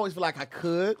 Because I always feel like I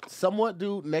could somewhat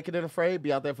do Naked and Afraid,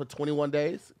 be out there for 21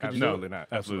 days. Could you do Absolutely it? not.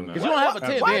 Absolutely not. Because you don't have a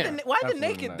tent Why then. the Absolutely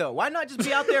naked not. though? Why not just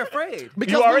be out there afraid?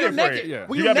 Because You when already you're afraid. naked, Yeah.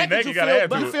 when You you're gotta be naked, naked, you gotta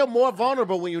add to you it. feel more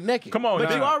vulnerable when you're naked. Come on, But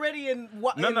now. you already in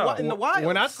the wild.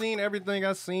 When I seen everything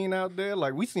I seen out there,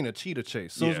 like we seen a cheetah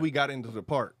chase. As soon as Yeah. we got into the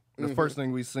park, the first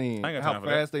thing we seen, I ain't got how time for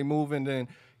that. fast they move, and then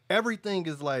everything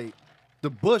is like the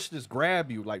bush just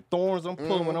grab you, like thorns. I'm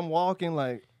pulling when I'm walking,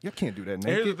 like you can't do that And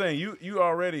here's the naked. thing, you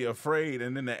already afraid,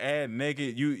 and then to add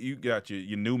naked, you got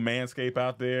your new Manscaped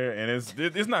out there, and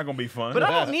it's not gonna be fun. But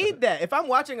I don't need that. If I'm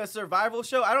watching a survival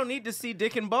show, I don't need to see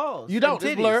dick and balls. You don't.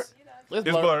 and It's titties. blurred. it's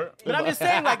blurred. But I'm just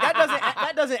saying, like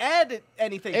that doesn't add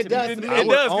anything It to does me. to It me.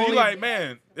 would does. 'Cause only- you like,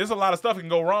 man, there's a lot of stuff that can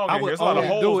go wrong I in here. would There's a lot of only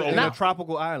holes do over it in there. a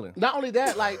tropical island. Not only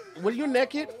that, like when you're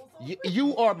naked,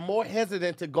 you are more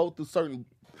hesitant to go through certain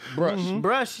brush.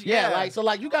 Brush, Yeah, yeah. like so,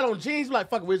 like you got on jeans, you're like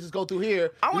fuck, we'll just go through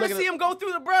here. I You want look to at see it- them go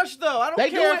through the brush, though. I don't They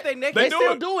do care it. if they naked. They do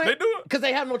still it. do it. They do it. Because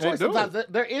they have no choice. do it. Sometimes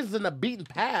there isn't a beaten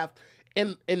path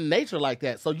in nature like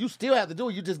that. So you still have to do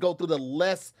it. You just go through the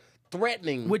less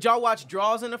threatening. Would y'all watch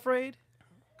Draws and Afraid?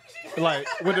 Like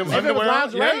with them If it was underwear,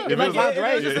 lingerie, yeah. if it Like, was yeah, lingerie,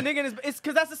 it was just a nigga in his. It's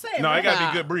because that's the same. No, right? it gotta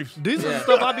Nah. be good briefs. This is the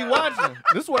stuff I be watching.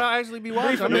 This is what I actually be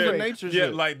watching. I'm into nature Yeah,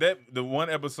 shit. like that. The one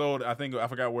episode, I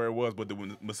forgot where it was, but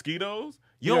the mosquitoes.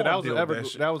 You Yeah, don't that wanna was deal with that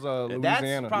shit. that was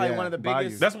Louisiana. probably Yeah, one of the Bayou.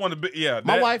 biggest- That's one of the big. Yeah,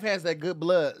 My that- wife has that good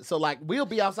blood. So like we'll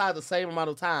be outside the same amount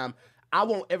of time. I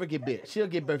won't ever get bit. She'll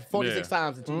get bit 46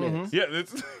 times in 2 minutes. Yeah,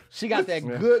 it's She got that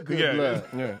good Yeah. blood.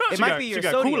 Yeah. It She might got- be your she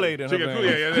got sodium. Kool-Aid in her she got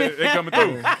veins. cool. Yeah, they coming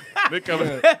through. They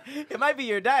coming. It might be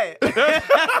your diet.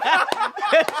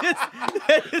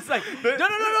 it's like no.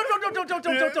 Come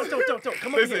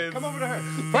over here. Listen. Come over to her.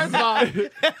 First of all, They say,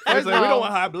 we don't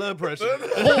want high blood pressure.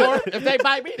 or if they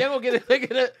bite me, they're gonna get they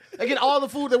get all the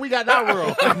food that we got in our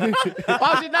world. Why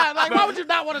would you not? Like, why would you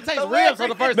not want to taste ribs for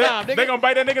the first time? They gonna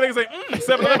bite that nigga. They say,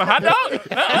 7-Eleven hot dog. Wait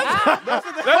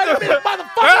a minute,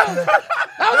 motherfucker!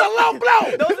 That was a low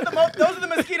blow. Those are the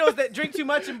mosquitoes that drink too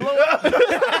much and blow up. They're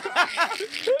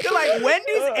like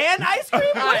Wendy's and ice cream.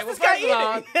 All right, What's well, this guy first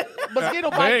of eating? all, mosquito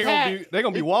They bite ain't gonna cat. be. They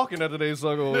gonna be walking after they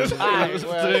suckle. All right,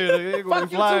 well, They ain't gonna fuck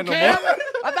be you flying too, no Cam. more.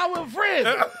 I thought we were friends.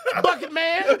 Bucket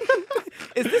man.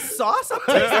 Is this sauce? I'm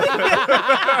tasting?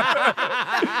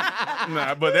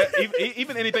 Nah, but that,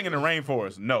 even anything in the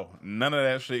rainforest, no, none of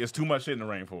that shit. It's too much shit in the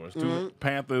rainforest. Too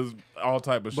Panthers, all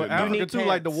type of shit. But No. Africa need too,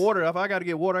 like the pants. water. If I got to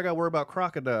get water, I got to worry about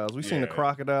crocodiles. We seen the Yeah.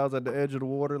 crocodiles at the edge of the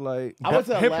water, like I went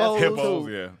to hippos. Alaska, Hippos,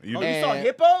 too. yeah. You, Oh, you And- saw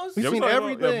hippos? We Yeah, we seen saw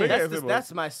everything. big ass That's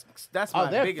hippos. my Oh,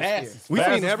 they're biggest fast. fear. We Fast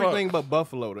seen as fuck. everything but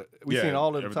buffalo. We Yeah, seen all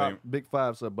of the everything. top big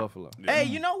fives of buffalo. Hey,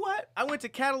 you know what? I went to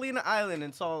Catalina Island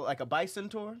and saw like a bison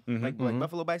tour, like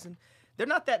buffalo bison. They're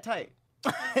not that tight.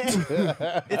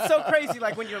 It's so crazy.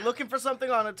 Like when you're looking for something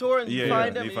on a tour and you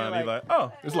find them, you and find you're it like, like,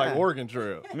 oh, It's like Oregon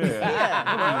Trail. yeah.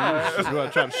 yeah, You gotta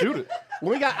try to shoot it.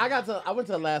 When I went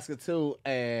to Alaska too,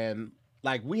 and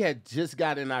like we had just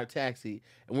got in our taxi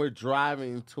and we're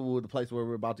driving to the place where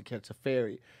we're about to catch a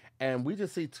ferry, and we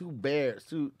just see two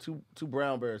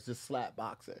brown bears just slap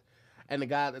boxing. And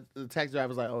the taxi driver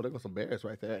was like, "Oh, there go some bears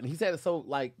right there." And he said it so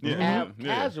like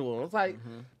casual. It's like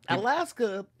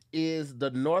Alaska is the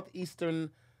northeastern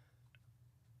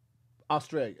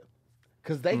Australia.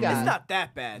 Because they got It's not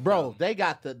that bad, bro. though. They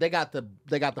got the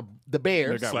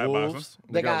bears. They got Slap wolves. boxers.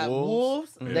 They got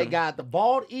wolves. Yeah. They got the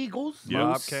bald eagles. Yeah.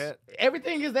 Bobcat.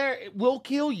 Everything is there. It will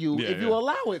kill you Yeah, if you yeah.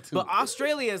 allow it to. But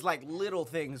Australia is like little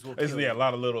things will kill It's, you, yeah, a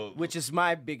lot of little which is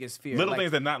my biggest fear. little Like,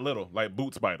 things that not little, like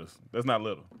boot spiders. That's not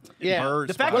little. yeah. Bird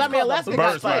the fact Well, I it's mean, called a Alaska bird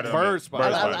got spider. ticks. Bird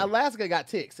spider. Alaska got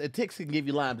ticks, and ticks can give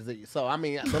you Lyme disease. So I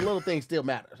mean, the little thing still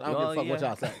matters. I don't Well, give a fuck yeah.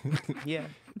 what y'all say. Yeah.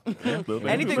 Little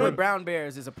things. Anything with brown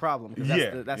bears is a problem. 'Cause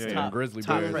that's Yeah, top, Grizzly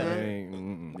top bears. predator.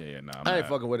 Yeah, nah. I ain't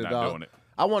fucking with it, not dog. doing it.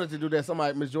 I wanted to do that.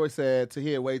 Somebody, Miss Joy said,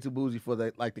 Tahir way too bougie for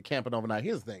the camping overnight.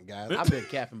 Here's the thing, guys. I've been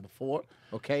camping before.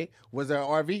 Okay, was there an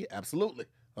RV? Absolutely.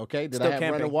 Okay, did Still I have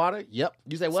camping. running water? Yep.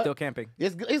 You say what? Still camping.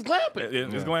 It's glamping. It's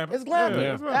glamping. It's glamping.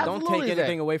 Yeah. Don't Absolutely take that.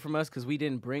 anything away from us because we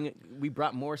didn't bring it. We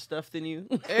brought more stuff than you.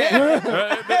 Don't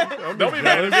be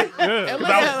mad at me. And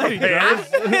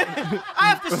I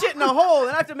have to shit in a hole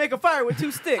and I have to make a fire with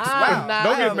 2 sticks. I'm not-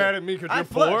 Don't I get am- mad at me because I you're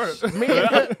poor. flush.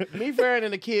 me, Farron,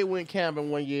 and the kid went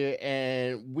camping one year,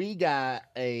 and we got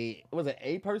a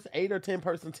 8 or 10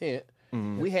 person tent.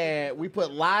 We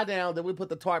put lie down, then we put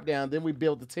the tarp down, then we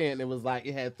built the tent. It was like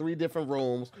it had 3 different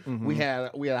rooms. We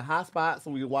had a hot spot,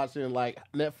 so we were watching like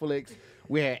Netflix.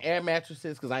 We had air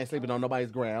mattresses because I ain't sleeping on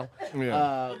nobody's ground.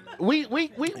 Yeah. But we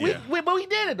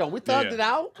did it though. We thugged Yeah. it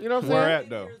out. You know what I'm Where saying? at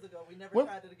though? Years ago, we never What?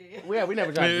 tried it again. Yeah, we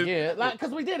never tried it Yeah. again. Like,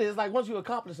 cause we did it. It's like once you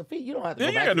accomplish a feat, you don't have to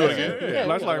Yeah, go you back gotta to do that it shit. again. Yeah,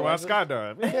 That's we like gotta when I do it.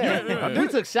 skydive. Yeah. We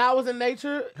took showers in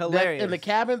nature. Hilarious. In the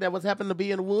cabin that was happened to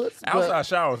be in the woods. but- Outside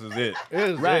showers is it.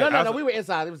 Right. No, we were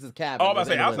inside. It was this cabin. Oh, I'm about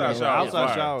to say outside showers. Outside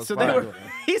Fire. showers. So they fire. were.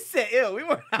 He said, "Ew, we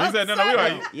were." He said, no, we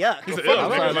like, Yuck. he said, ew,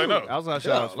 Outside, like, no. outside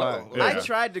showers. Fire. Yeah. I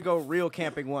tried to go real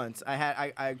camping once.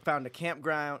 I found a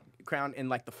campground in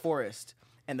like the forest,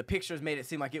 and the pictures made it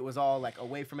seem like it was all like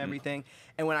away from everything.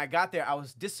 And when I got there, I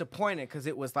was disappointed because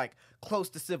it was like close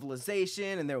to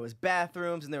civilization, and there was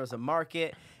bathrooms, and there was a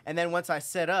market. And then once I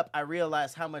set up, I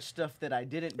realized how much stuff that I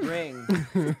didn't bring,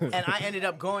 and I ended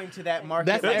up going to that market.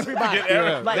 That's like, everybody.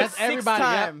 Yeah. Like That's 6 everybody.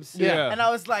 Yep. times. Yeah. And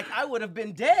I was like, I would have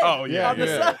been dead. Oh, yeah, on the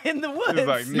yeah. side in the woods. It's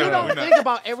like, You no, don't we're not. think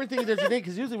about everything that you need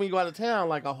because usually when you go out of town,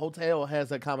 like a hotel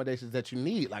has accommodations that you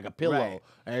need, like a pillow, Right.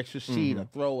 an extra sheet, a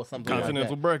throw, or something Continental like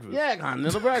that. breakfast. Yeah,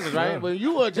 continental breakfast, right? When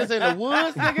you were just in the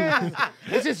woods, nigga,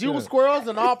 it's just you with squirrels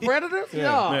and all predators.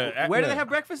 Yeah. Yeah, Where do they have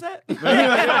breakfast at? What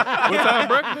time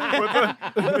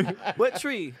breakfast? What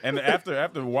tree? And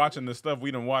after watching the stuff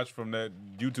we done watched from that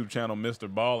YouTube channel,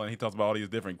 Mr. Ball, and he talks about all these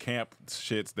different camp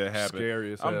shits that happen.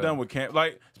 Scary as I'm hell. done with camp,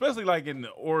 like especially like in the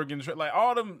Oregon, like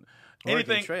all them.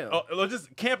 Anything, Trail.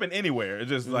 just camping anywhere. It's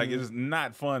just like it's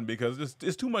not fun because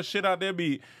it's too much shit out there.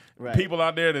 Be Right. people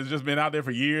out there that's just been out there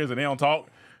for years and they don't talk.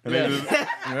 And Yeah. they just,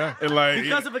 Yeah. and like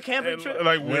Because of a camping and trip?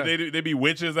 like Yeah. they be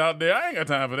witches out there. I ain't got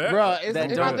time for that. Bro, it's That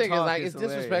my don't thing is talk like is it's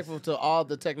disrespectful to all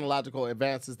the technological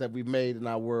advances that we've made in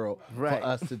our world Right. for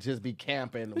us to just be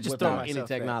camping just throw without any myself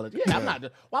there. technology. Yeah, I'm not.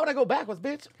 Why would I go backwards,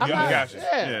 bitch? I'm Yeah, not. gotcha.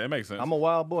 Yeah. Yeah, it makes sense. I'm a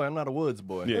wild boy. I'm not a woods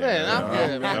boy. yeah, Man, I'm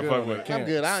good, man. I fuck with it. I'm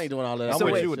good. I ain't doing all that. I'm So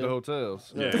with wait, you with shit. the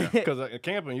hotels. Yeah. Because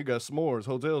camping, you got s'mores.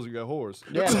 Hotels, you got whores.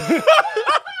 Yeah.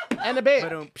 And the bed.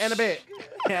 But, And the bed.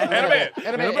 And a bed. And a bed.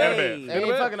 And a bed. And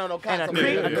ain't fucking on no And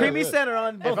console. a creamy center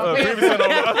on both. I'm Creamy center on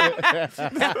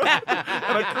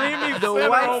The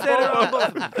white center on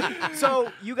both.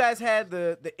 So you guys had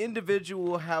the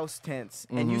individual house tents,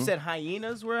 and you said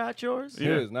hyenas were at yours.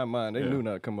 Yeah, it's not mine. They knew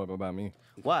not to come up about me.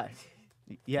 Why?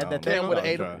 You had that Damn, thing. would've I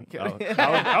ate was him. trying-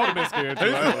 I would have been scared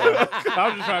too. I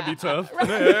was just trying to be tough. I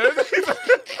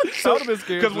would have been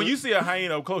scared. Because when too. you see a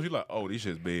hyena up close, you're like, oh, these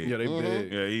shit's big. Yeah, they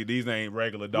big. Yeah, these ain't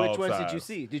regular dog Which ones size. did you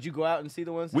see? Did you go out and see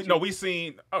the ones? That We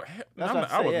seen. Oh, hell, That's I'm what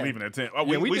not- I I say, wasn't yeah. leaving that tent. Yeah,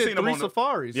 we did seen him 3 on the,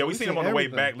 safaris. Yeah, so we seen him seen on the way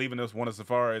everything. back, leaving us one of the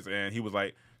safaris, and he was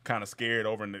like kind of scared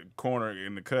over in the corner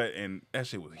in the cut, and that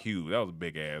shit was huge. That was a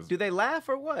big ass. Do they laugh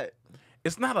or what?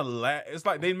 It's not a laugh. It's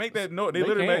like they make that note. They They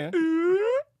literally can. make. "Ooh."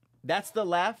 That's the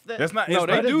laugh. That's not. No, it's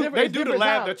they not- it's do. different- They it's do the different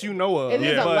laugh sound. that you know of. It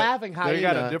is Yeah. a but laughing hyena. They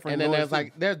got a different and then noise, there's too.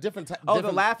 like there's different. Oh, the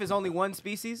different- laugh is only one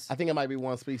species. I think it might be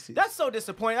one species. That's so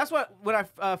disappointing. That's what when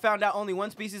I found out only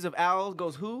one species of owl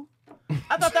goes who.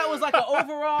 I thought that was like an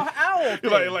overall owl thing.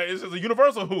 You're like it's just a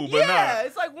universal who, but yeah,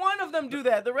 it's like one of them do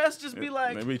that. The rest just be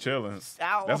like they be chilling.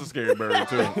 owl. That's a scary bird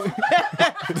too.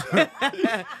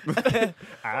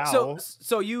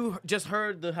 So you just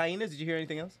heard the hyenas? Did you hear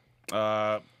anything else?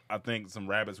 I think some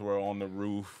rabbits were on the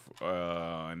roof,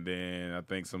 and then I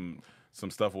think some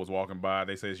stuff was walking by.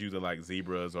 They say it's usually like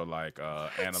zebras or like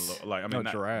antelope, like I mean, No,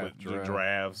 not, giraffe, but giraffe.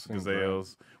 giraffes, Seen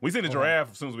gazelles. We seen the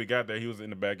giraffe as soon as we got there. He was in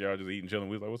the backyard just eating, chilling.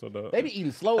 We was like, "What's up, dog?" They be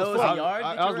eating slow Oh, as it was fuck. a yard.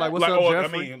 I the was like, giraffe? what's up, I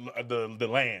Jeffrey? mean, the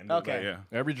land. Okay. Like, yeah,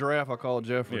 Every giraffe I call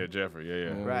Jeffrey. yeah, Jeffrey,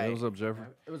 yeah. Yeah, Right. What's up, Jeffrey?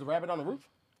 It was a rabbit on the roof.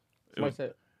 Somebody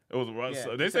said. It was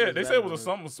Yeah, they said it was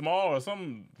something small or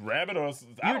some rabbit or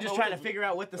You were just trying to figure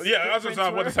out what the Yeah, I was just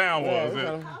trying what the sound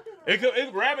was.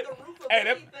 It rabbit.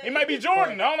 Hey, it might be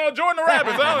Jordan. I don't know, Jordan the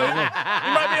rabbits. He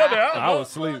might be up there. I was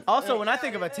asleep. Also, when I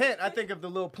think of a tent, I think of the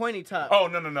little pointy top. Oh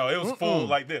no! It was full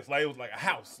like this. Like it was like a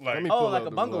house. Like like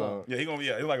a bungalow. yeah, it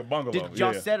was like a bungalow. Did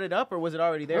y'all set it up or was it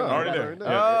already there? No, Already there. Oh.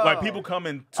 Yeah. Like people come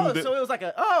in to so it was like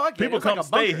I get people it. It was come like a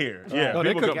stay bunker. here. Yeah, No,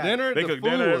 they people cook come- dinner. They the cook food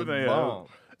dinner. was Everything. bomb.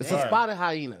 It's a spotted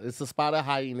hyena. It's a spotted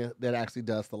hyena that actually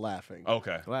does the laughing.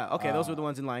 Okay. Wow. Okay, those were the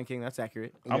ones in Lion King. That's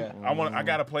accurate. I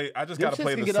gotta play. I just Them gotta shits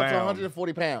play can the get up to sound.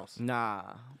 140 pounds. Nah.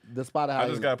 The spotted I hyena.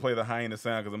 just gotta play the hyena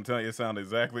sound because I'm telling you, it sounds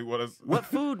exactly what it's. What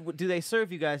food do they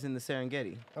serve you guys in the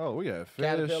Serengeti? Oh, we had fish.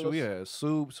 Caterpillars. We had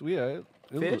soups. We had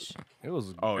Fish? It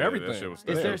was Oh, yeah, everything. that shit was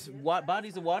Is Yeah. there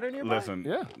bodies of water nearby? Listen.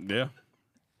 Yeah.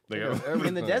 They got.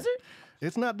 In the desert?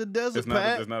 It's not the desert, It's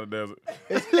Pat. not a desert.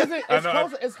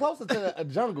 It's closer to a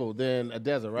jungle than a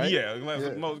desert, right? Yeah.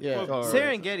 Yeah. Close-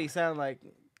 Serengeti sound like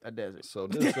a desert. So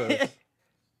this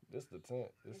this the tent.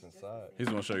 This inside. He's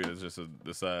gonna show you just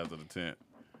the size of the tent.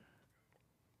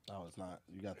 Oh, it's not.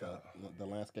 You got the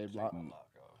landscape block.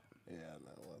 Yeah,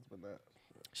 no, but that.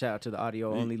 Shout out to the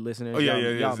audio only listeners. Oh, yeah, y'all, yeah,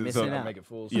 yeah. y'all So- missing so- out. Make it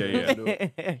full.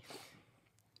 Yeah.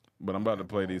 But I'm about to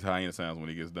play these hyena sounds when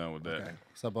he gets done with that. Okay.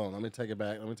 So, boom. Let me take it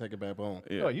back. Boom.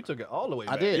 Yeah. Oh, you took it all the way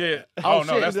back. I did. Yeah. Oh,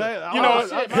 no, shit. that's That- you know. oh,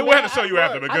 shit. We'll have to show you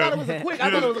after I thought it was because a quick.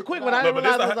 I thought it was a quick one. I Look, didn't but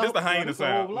realize this it was the hyena This the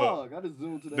whole sound. Look, vlog. I just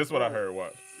zoomed to that. this is what I heard.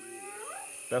 Watch.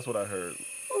 That's what I heard.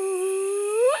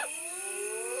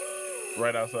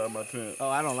 Right outside my tent. Oh,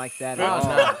 I don't like that Oh, at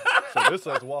all. no. So this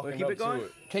us walking keep up it going? to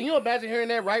it. Can you imagine hearing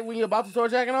that right when you're about to start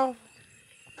jacking off?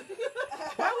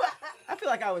 I feel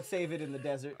like I would save it in the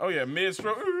desert. Oh yeah, mid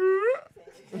stroke.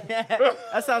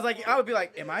 That sounds like I would be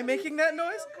like, am I making that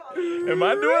noise? Am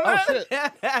I doing Oh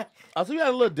that? shit! Oh, so you got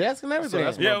a little desk and So everything.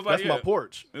 that's Yeah, my, it was like- that's my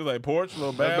porch. It was like porch,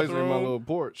 little That's basically my bathroom. little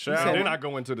porch. shower. Then I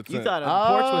go into the tent. You thought a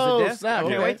porch was Oh, a desk? snap, I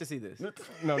can't okay. wait to see this.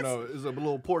 No, it's a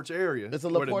little porch area. It's a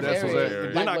little where the porch desk was area. at.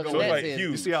 Like Then I what go the in. desk like is.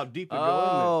 huge. You see how deep it goes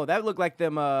Oh, that looked like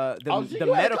them Oh, the you had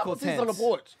a medical couple seats on the tents.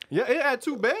 porch. in. Yeah, it had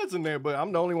two beds in there, but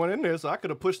I'm the only one in there, so I could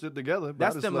have pushed it together. But I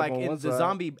That's just them slept like on in one the side.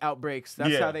 zombie outbreaks.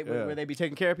 That's Yeah, how they yeah. where they be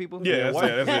taking care of people. Yeah, that's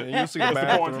it. That's it. You see the That's the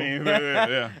bathroom. quarantine.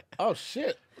 Yeah. Oh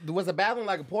shit! Was the bathroom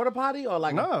like a porta potty or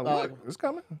like? No, look, it's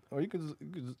coming. Or you could just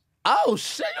Oh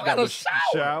shit! You got a the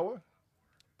shower.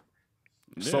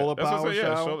 Solar That's what power I'm saying,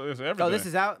 yeah, shower. it's everything. Oh, this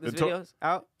is out. This The to- video's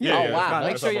out. Yeah, Oh, yeah, wow. Make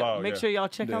that's sure our you vlog, make yeah. sure y'all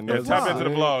check out Then the there's tap vlog. into the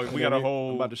vlog. And We then got a I'm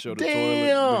whole about to show the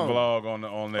Damn. toilet. the vlog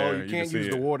on there. Oh, you can can't see use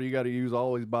it. the water. You got to use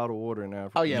always bottled water in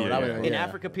Africa. Oh yeah, well, Yeah. I mean, In yeah.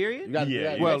 Africa, period. You got,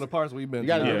 Yeah. Well, the parts we've been you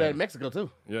got to to. do Yeah. that in Mexico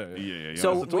too. Yeah. Yeah.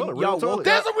 So That's a toilet, when real y'all toilet. woke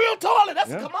There's up, a real toilet. That's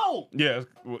Yeah. a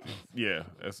commode. Yeah.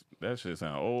 That shit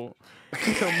sound old.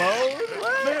 commode,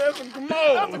 That's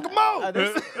a commode.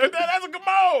 That's a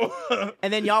commode.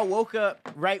 and then y'all woke up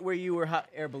right where you were hot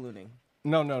air ballooning.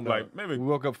 No. Like, maybe- we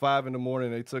woke up 5 in the morning.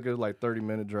 They took us like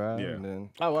 30-minute drive, Yeah. and then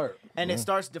Oh word. And it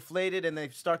starts deflated, and they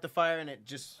start the fire, and it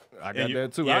just. I got you-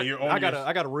 that too. yeah, I, you're on I got your-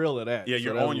 I got a reel of that. Yeah, so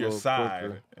you're that's on a your little side,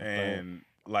 quicker. and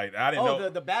like I didn't Oh, know.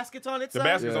 the basket's on its The side.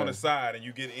 basket's Yeah. on the side, and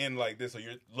you get in like this, so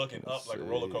you're looking up like a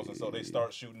roller coaster. So they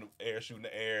start shooting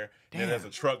the air. And then there's a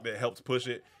truck that helps push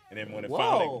it, and then when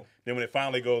it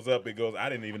finally goes up, it goes. I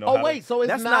didn't even know. Oh how wait, to, so it's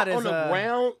That's not not on as, the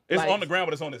ground. it's like- on the ground,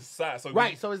 but it's on its side. So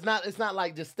Right, so it's not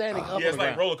like just standing up. yeah, it's on the like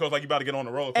ground. roller coaster, like you about to get on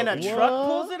the roller coaster. And a truck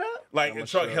pulls it up. like a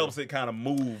truck helps it kind of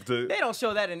move to. They don't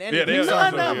show that in any Yeah, they Pixar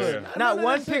don't None movie. of yeah. it. Not None of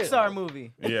one that shit. Pixar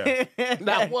movie. Yeah.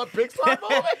 Not one Pixar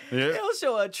movie. Yeah. They'll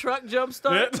show a truck jump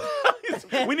start.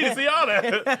 We need to see all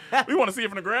that. We want to see it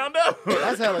from the ground up.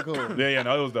 That's hella cool. Yeah,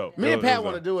 no, it was dope. Me It and was Pat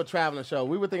want to dope. do a traveling show.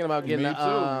 We were thinking about getting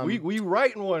Me too. We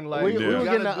writing one like we were gotta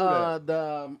getting do that.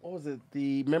 the what was it?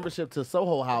 The membership to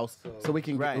Soho House, so we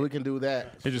can Right. we can do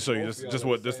that. He just show you just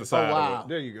the side. Oh, wow. Of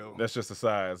There you go. it. That's just the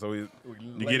side. So you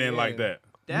lay get in like in. that.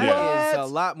 That is What? a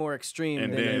lot more extreme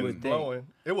And than then you would think. Blowing.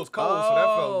 It was cold, so that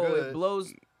felt good. It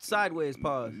blows sideways.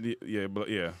 Pause. Yeah, but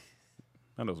yeah.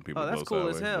 I know some people. Oh, that's blow cool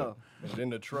as sideways, hell. And then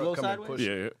the truck Blow come and sideways? push.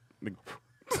 but- it.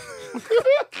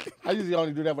 Yeah. I usually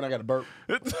only do that when I got a burp.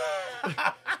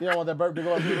 You don't want that burp to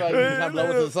go up, you like you just have to blow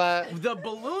it to the side. The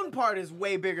balloon part is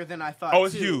way bigger than I thought. Oh,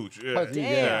 it's too. huge. Yeah, Oh, damn.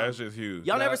 yeah, it's just huge.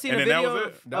 Y'all never seen And a then that video was it?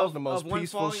 of, That was the most of one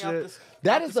peaceful falling out shit. the-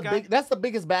 That out is the the sky? big. That's the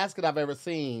biggest basket I've ever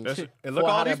seen. That's- And look for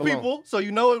at a all hot air these balloon. people, so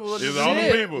you know it was It's all the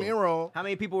shit. people. Me wrong. How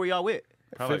many people were y'all with?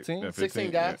 Probably 15?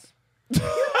 16 guys.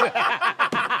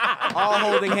 All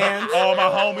holding hands. All my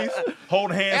homies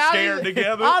holding hands, scared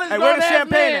together. All Hey, where the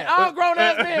champagne at? All grown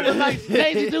ass men was like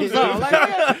Daisy do something. Like,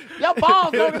 nigga, your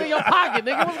balls going in your pocket,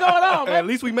 nigga. What's going on, Hey, man? at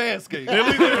least we manscaped. At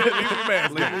least we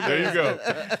manscaped. There you go.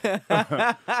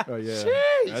 Oh yeah,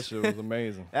 Sheesh. that shit was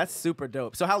amazing. That's super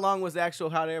dope. So how long was the actual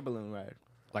hot air balloon ride?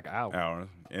 Like an hour. Hour.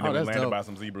 And Oh, then we that's landed dope. by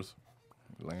some zebras.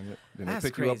 Landed. Then That's they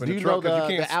pick you up crazy. in Do the you know truck because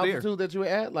the you can't steer. altitude that you were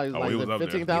at? Like, he was the up there.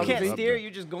 15,000 You feet? can't steer. You're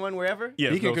just going wherever.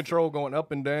 Yeah, He can control going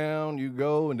up and down. You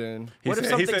go and then What if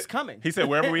something's coming? He said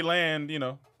wherever we land,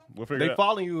 we'll figure it they out.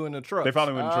 follow you in the truck. They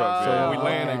follow me in the truck. So yeah. when we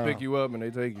land, they pick you up and they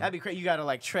take you. That'd be crazy. You gotta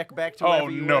like trek back to Oh wherever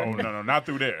you were. no, not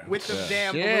through there. With the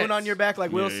damn Shit. balloon on your back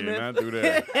like Will yeah, Smith. not through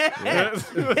there.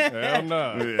 Hell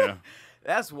no. Yeah.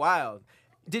 That's wild.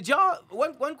 Did y'all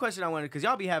one question I wanted, because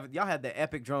y'all had the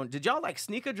epic drone. Did y'all like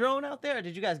sneak a drone out there, or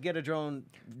did you guys get a drone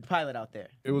pilot out there?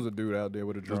 It was a dude out there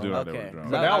with a drone. Dude out there Okay. with a drone.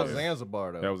 But That that was was-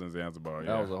 Zanzibar though. That was in Zanzibar.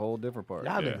 Yeah. That was a whole different part.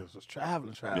 Y'all Yeah. niggas was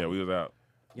traveling. Yeah, we was out.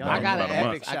 Y'all I had gotta about a ask.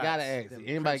 month. I gotta ask. Them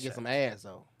Anybody print get some shots. ass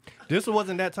though? This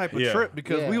wasn't that type of Yeah. trip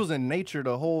because Yeah. we was in nature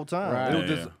the whole time. Right. It was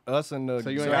Yeah, just us and the So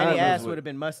you ain't guys Any Guys was ass with- would have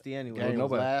been musty anyway. Game was,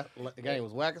 nobody. the game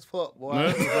was whack as fuck, boy.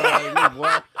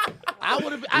 I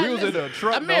would have. We was in the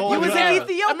truck I the mean, whole you was in time.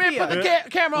 Ethiopia. I mean, put the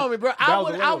camera on me, bro. That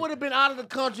was I the would have been out of the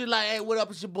country like, hey, what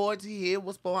up? It's your boy Tahir.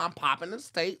 What's going on? I'm popping in the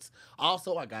States.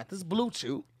 Also, I got this blue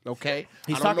chew. Okay,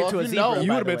 He's I don't talking know to if a you zebra. know. You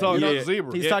would have been By the way. talking to Yeah. a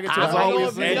zebra. He's talking to I a don't zebra. know always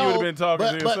if you And you know, would've been talking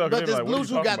to yourself, but and this like, what blue you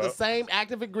chew talking got the about? same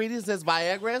active ingredients as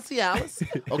Viagra and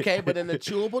Cialis. Okay, but in the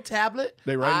chewable tablet.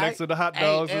 They right all next to the hot and-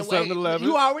 dogs and and wait, 7-Eleven.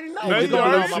 You already know. No, You you know,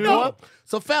 already my know. boy.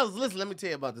 So, fellas, listen, let me tell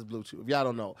you about this Blue Chew. If y'all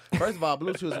don't know, first of all,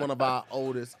 Blue Chew is one of our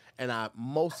oldest and our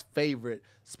most favorite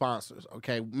sponsors.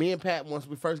 Okay, me and Pat, once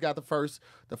we first got the first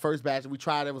batch, we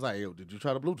tried it. It was like, yo, did you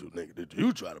try the Blue Chew, nigga? Did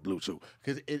you try the Blue Chew?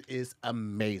 Because it is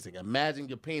amazing. Imagine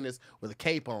your penis with a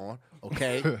cape on,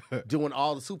 okay, doing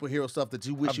all the superhero stuff that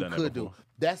you wish I've you done that could do. before.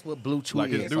 That's what Blue Chew Like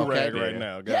is. his do-rag okay? right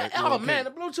now. Yeah, Got it. oh man, the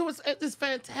Blue Chew is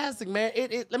fantastic, man.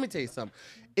 Let me tell you something.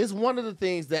 It's one of the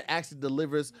things that actually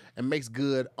delivers and makes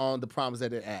good on the promise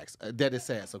that it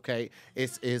says. Okay,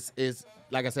 it's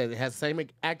like I said, it has the same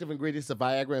active ingredients of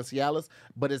Viagra and Cialis,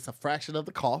 but it's a fraction of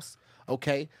the cost.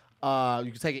 Okay.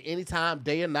 You can take it anytime,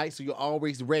 day and night, so you're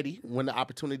always ready when the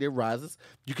opportunity arises.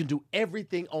 You can do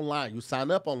everything online. You sign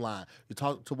up online. You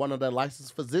talk to one of the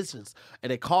licensed physicians,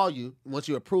 and they call you. Once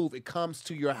you approve, it comes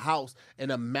to your house in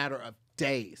a matter of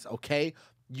days, okay?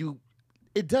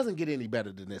 It doesn't get any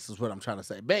better than this, is what I'm trying to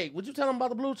say. Babe, would you tell them about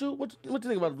the Blue Chew? What you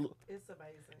think about the Blue? It's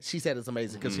amazing. She said it's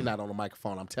amazing because she's not on the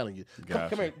microphone. I'm telling you.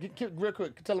 Gotcha. Come here, real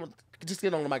quick. Tell them, just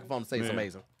get on the microphone and say it's Yeah.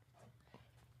 amazing.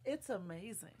 It's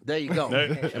amazing. There you go. Let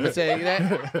me tell you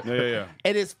that. Yeah.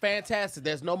 It is fantastic.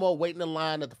 There's no more waiting in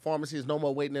line at the pharmacy. There's no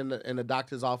more waiting in the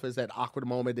doctor's office at awkward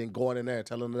moment and going in there and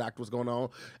telling the doctor what's going on.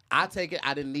 I take it.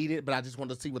 I didn't need it, but I just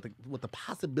wanted to see what the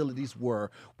possibilities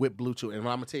were with Blue Chew. And I'm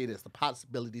gonna tell you this: the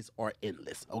possibilities are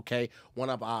endless. Okay,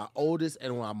 one of our oldest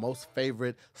and one of our most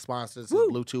favorite sponsors is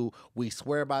Blue Chew. We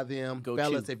swear by them, Go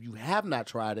fellas. Chew. If you have not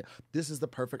tried it, this is the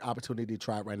perfect opportunity to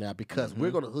try it right now because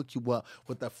we're gonna hook you up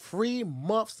with a free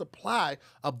month supply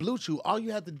of Blue Chew. All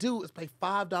you have to do is pay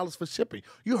 $5 for shipping.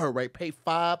 You heard right, pay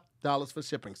 $5 for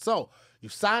shipping. So you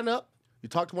sign up, you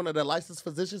talk to one of their licensed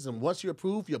physicians, and once you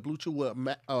approve, your Blue Chew will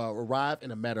arrive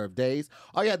in a matter of days.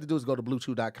 All you have to do is go to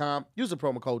BlueChew.com, use the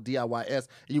promo code DIYS,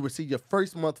 and you receive your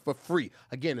first month for free.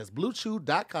 Again, it's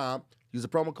BlueChew.com. Use the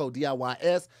promo code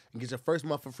DIYS and get your first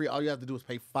month for free. All you have to do is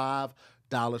pay $5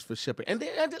 for shipping. And then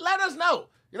let us know.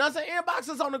 You know what I'm saying? Inbox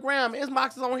us on the gram.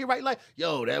 Inbox us on here, right? Like,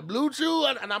 yo, that Blue Chew.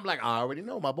 And I'm like, I already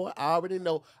know, my boy. I already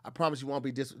know. I promise you won't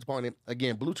be disappointed.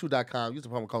 Again, BlueChew.com. Use the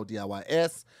promo code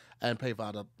DIYS and pay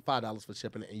 $5 for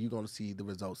shipping. And you're going to see the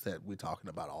results that we're talking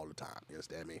about all the time. You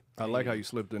understand me? I like how you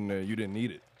slipped in there. You didn't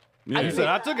need it. Yeah. You said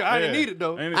I took it. I didn't need it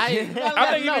though. Ain't it? I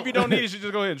I think even if you don't need it, you should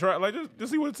just go ahead and try it. Like,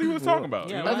 just see what it's talking about.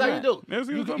 Yeah, you That's know? how you do. Yeah,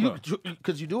 see what it's talking about.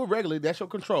 Because you do it regularly. That's your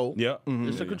control. Yeah.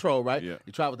 It's your control, right? Yeah.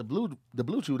 You try with the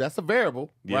Blue Chew. That's a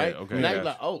variable, Yeah, right? okay, And now yeah. you're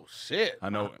like, oh, shit. I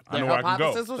know The where I can go.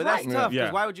 hypothesis was But that's right. tough, because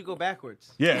Yeah. why would you go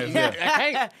backwards? Yeah, I can't.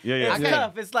 yeah. It's Yeah.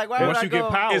 tough. It's like, why would Once I you go? get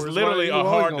power, It's literally a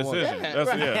hard decision. Yeah, That's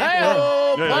right. yeah.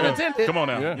 Hey-oh, Yeah, pun yeah. intended. Come on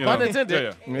now. Yeah. You Pun know.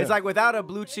 intended. Yeah. It's like without a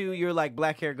Blue Chew, you're like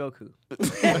black hair Goku.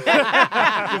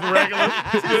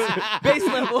 Base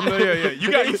level. Yeah.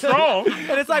 You got you strong.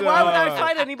 And it's like, why would I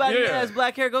fight anybody Yeah. as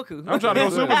black hair Goku? I'm trying to go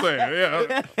Super Saiyan.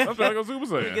 Yeah, I'm trying to go Super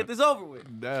Saiyan. Get this over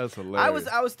with. That's hilarious.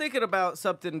 I was thinking about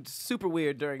something super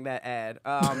weird during that ad.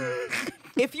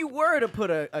 If you were to put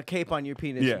a cape on your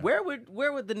penis, where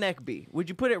would the neck be? Would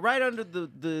you put it right under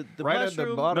the right mushroom? at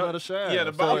the bottom of the shaft. Yeah,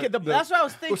 the So bottom. Okay, that's what I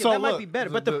was thinking. so that might look, be better.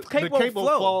 But the cape will won't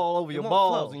flow. fall over It your won't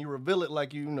balls, flow. and you reveal it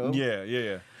like you know.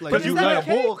 Yeah. Like But you is that like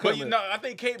a a bull cape? But coming. I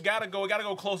think cape gotta go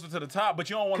closer to the top, but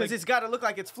you don't want Because to. it's got to look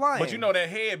like it's flying. But you know that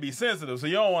head be sensitive, so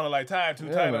you don't want to like tie it too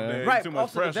tight up man. there. right? Too much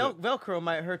Also, pressure. the Velcro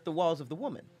might hurt the walls of the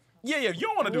woman. Yeah, you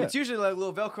don't want to do. It's usually like a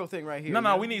little Velcro thing right here.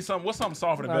 No, we need something. What's something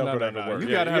softer than Velcro that could work? You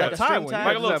Yeah, gotta yeah. have a tie one.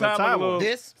 Like a little tie one.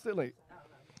 This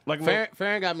Like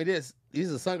Farron got me this.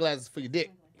 These are sunglasses for your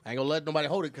dick. I ain't gonna let nobody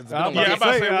hold it because I'm it's been on yeah, my I'm dick.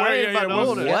 about to say I ain't where? about to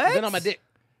hold it. Yeah, What? it's been on my dick.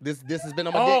 This has been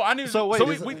on my dick. Oh, I need. So wait, so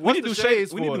this- we what's need to the do shades.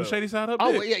 shades We need to for, do though? shady side up.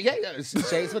 Oh, dick. well, yeah. It's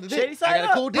shades for the dick. Shady side I got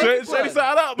up. a cool dick. Shady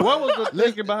side up. What was the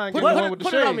thinking behind Put, getting put, one it, with the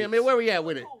put it on me. I shades? mean, where we at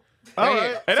with it? All Right right.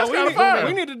 here. Hey, that's So kinda fire.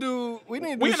 we need to do We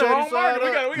in the shady wrong side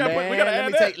market. up. We gotta Man,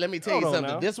 add that. let me tell you Hold on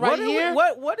something. now. This right here,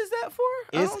 What is that for?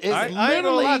 it's I ain't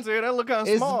gonna lie to you. That look kind of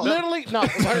it's small. literally no.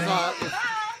 First of all,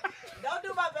 Don't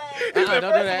do my bag. don't do that.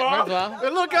 of all- First of all,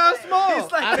 It look kind of small.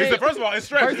 It's like I He mean, said, first of all, it's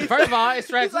stretchy. First of all, it's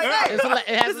stretchy. like, hey, It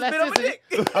has this has been on my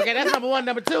elasticity. Okay, that's number one.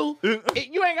 Number two, you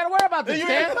ain't gotta worry about this,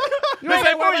 Cam. You This ain't gotta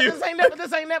ain't worry for you. about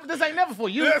this. This ain't never for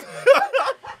you.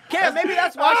 Cam, maybe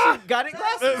that's why she got it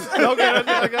glasses. Okay,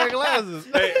 I got glasses.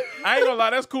 Hey, I ain't gonna lie,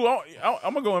 that's cool.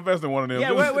 I'm gonna go invest in one of them. Yeah,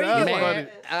 Just- where you get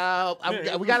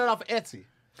Man, we got it off of Etsy.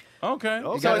 Okay.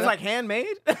 So it's like handmade?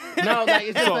 No, like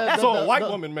it's just So a white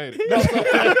woman made it.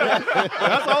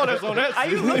 That's all that's on that. Are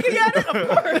you looking at it? Of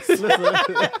course.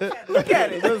 Look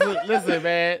at it. Listen,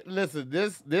 man. Listen,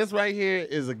 this right here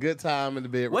is a good time in the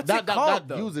bedroom. What's not, it called, not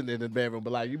though? using it in the bedroom,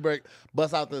 but like you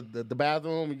bust out the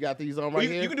bathroom. You got these on right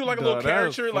here. You can do like a Duh, little that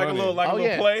was caricature, like a funny. little Oh,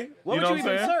 yeah. play. What you would know you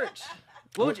what I'm even saying? search?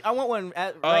 What would you, I want one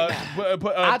right now.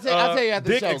 I'll tell you after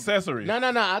the dick show. accessories. No.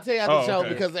 I'll tell you after the show okay.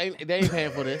 because they ain't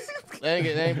paying for this. They ain't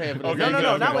paying for this. Okay, No,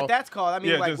 okay. not what that's called. I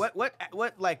mean, Yeah, like, just-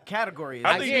 what like category is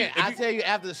I it? think Again, if I'll you- tell you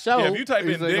after the show. Yeah, if you type in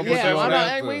He's like, dick I'm gonna Yeah, say well, on no,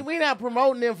 that, hey, we not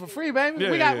promoting them for free, baby.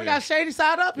 Yeah, we yeah. got Shady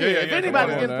Side up here. Yeah, If yeah, anybody's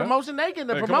come on getting now. promotion, they getting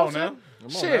the Hey, come on promotion. now.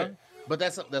 Shit. But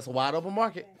that's a wide open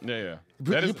market. Yeah.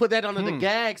 You put that under the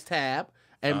gags tab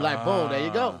and like boom, there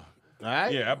you go. All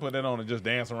right. Yeah, I put that on and just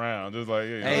dance around, just like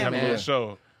Hey, have a man. little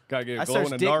show. Gotta get I glow in searched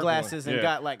the dick dark glasses and Yeah.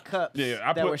 got like cups Yeah,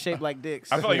 I that put- were shaped like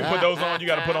dicks. I feel like you put those on, you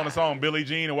got to put on the song Billie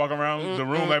Jean and walk around the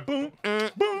room like boom,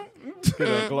 boom. Get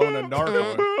a glow in the dark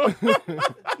one.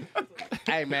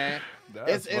 Hey man,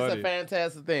 That's it's a funny.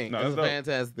 fantastic thing. No, It's a that's dope.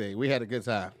 fantastic thing. We had a good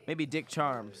time. Maybe dick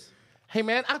charms. Hey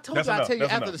man, I told That's you I'll enough. tell you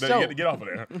That's after enough. the show. Get off of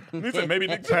there. He said maybe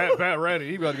Nick Pat ready.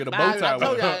 He about to get a bow I tie.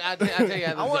 told with you it. I'll tell you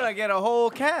after I the want show. to get a whole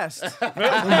cast. a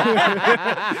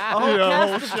whole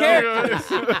cast of characters.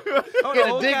 Get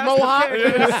a dick mohawk.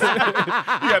 You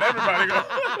got everybody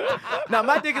go. Now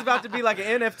my dick is about to be like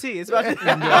an NFT. It's about to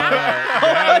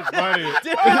That's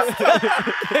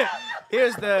funny.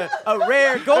 Here's a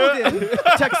rare golden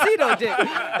tuxedo dick.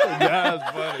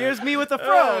 That's funny. Here's me with a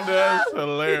fro That's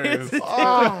hilarious.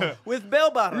 Oh, with bell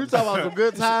you bottoms. talking about some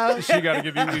good times? She got to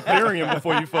give you Ethereum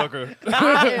before you fuck her.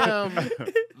 I am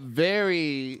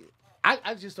very.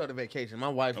 I just started vacation. My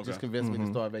wife just convinced me to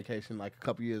start vacation like a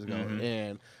couple years ago. And let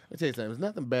me tell you something. There's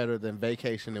nothing better than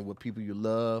vacationing with people you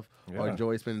love or Yeah.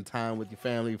 enjoy spending time with your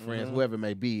family, friends, whoever it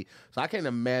may be. So I can't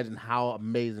imagine how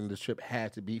amazing this trip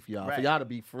had to be for y'all. For Right. y'all to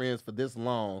be friends for this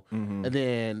long, and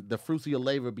then the fruits of your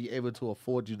labor be able to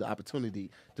afford you the opportunity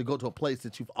to go to a place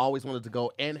that you've always wanted to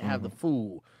go and have the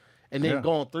food, and then Yeah.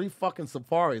 go on 3 fucking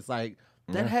safaris. Like,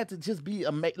 that had to just be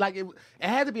amazing. Like, it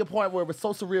had to be a point where it was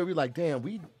so surreal. We're like, damn,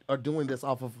 we are doing this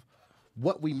off of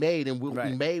what we made, and what we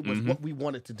Right. made was what we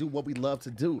wanted to do, what we love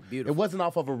to do. Beautiful. It wasn't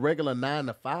off of a regular 9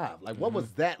 to 5. Like, what was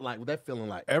that like? What that feeling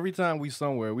like? Every time we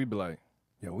somewhere, we be like,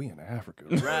 yo, we in Africa.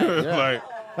 Like,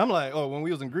 I'm like, oh, when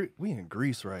we was in Greece, we in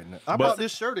Greece right now. I bought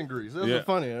this shirt in Greece. That's Yeah.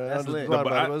 funny. That's I just lit. thought No, but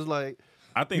about it. I- It was like,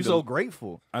 I think you're so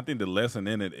grateful. I think the lesson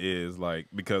in it is like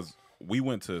because we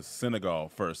went to Senegal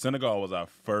first. Senegal was our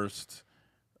first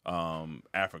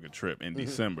Africa trip in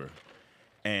December,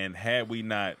 and had we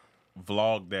not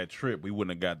vlogged that trip, we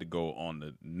wouldn't have got to go on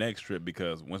the next trip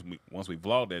because once we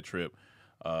vlogged that trip,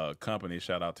 company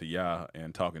shout out to Ya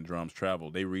and Talking Drums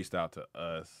Travel, they reached out to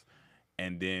us,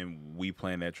 and then we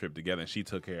planned that trip together, and she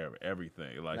took care of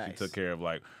everything. Like Nice. she took care of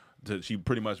she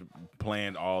pretty much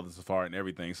planned all the safari and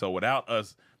everything. So without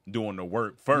us doing the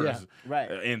work first, right.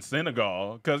 in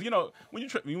Senegal, because when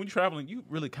you're traveling, you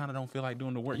really kind of don't feel like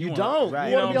doing the work. You wanna- don't. Right.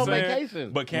 You want to know be on what I'm saying?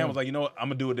 vacation. But Cam was like, you know what, I'm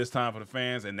gonna do it this time for the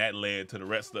fans, and that led to the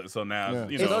rest of it. So now, Yeah.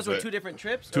 you So know, those were but- 2 different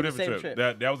trips? two or the different same trips.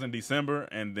 trip? That was in December,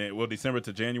 and then December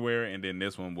to January, and then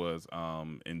this one was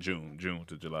in June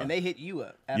to July. And they hit you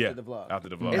up after the vlog. After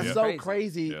the vlog, It's yeah. so Crazy.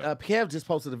 crazy. Yeah. Kev just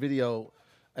posted a video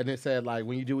and it said like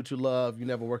when you do what you love, you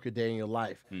never work a day in your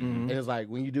life. And it's like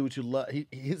when you do what you love,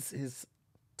 his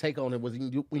take on it was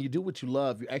when you do what you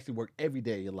love, you actually work every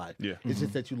day of your life. Yeah. It's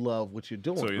just that you love what you're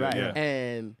doing. So, yeah.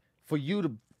 And for you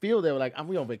to feel that, like,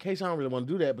 we on vacation, I don't really want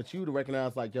to do that, but you to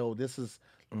recognize, like, yo, this is,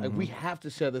 like, we have to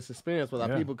share this experience with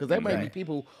our people, because there might be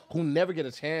people who never get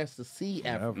a chance to see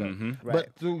Africa.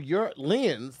 But through your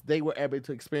lens, they were able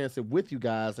to experience it with you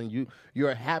guys, and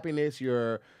your happiness,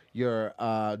 your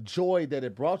joy that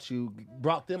it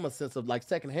brought them a sense of like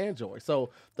secondhand joy. So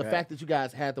the fact that you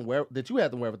guys had the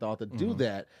wherewithal to do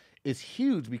that is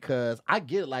huge, because I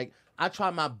get it. Like, I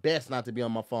try my best not to be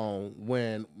on my phone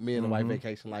when me and the wife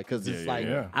vacation, like, because it's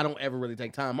I don't ever really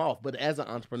take time off. But as an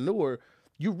entrepreneur,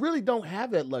 you really don't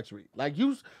have that luxury. Like,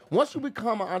 once you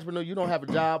become an entrepreneur, you don't have a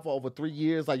job for over 3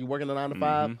 years, like you're working a 9 to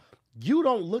 5. You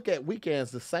don't look at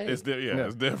weekends the same. It's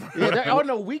it's different. Yeah, there are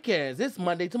no weekends. It's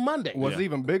Monday to Monday. What's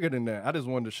even bigger than that, I just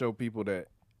wanted to show people that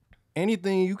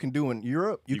anything you can do in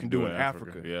Europe, you can do in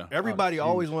Africa. Yeah. Everybody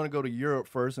always want to go to Europe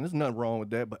first, and there's nothing wrong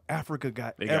with that, but Africa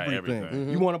got everything.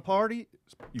 You want to party?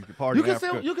 You can party in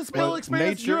Africa. You can still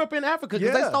experience nature, Europe in Africa,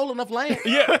 because they stole enough land.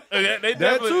 They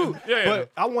that too. Yeah.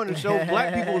 But I want to show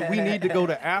black people we need to go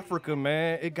to Africa,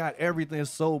 man. It got everything.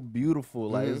 It's so beautiful.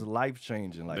 Like, it's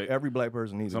life-changing. Like, every black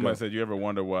person needs to go. Somebody said, you ever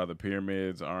wonder why the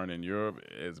pyramids aren't in Europe?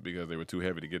 It's because they were too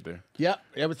heavy to get there. Yep,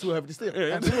 it was too heavy to steal.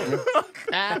 Absolutely.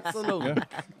 Absolutely.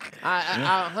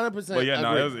 I 100% But yeah,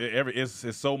 agree.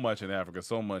 it's so much in Africa,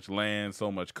 so much land,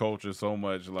 so much culture, so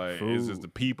much, like, it's just the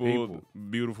people.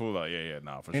 Beautiful. Like,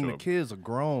 for and sure. the kids are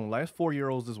grown. Like, it's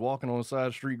 4-year-olds just walking on the side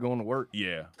of the street going to work.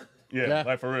 Yeah, Yeah.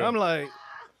 like, for real. I'm like,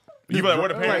 you like, where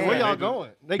the parents where at? y'all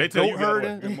going? They tell you goat you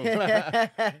herding.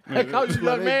 Hey, coach, you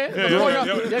young man.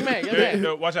 Young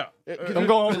man. Watch out. I'm going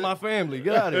home to my family.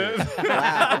 Get out of here.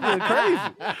 I'm getting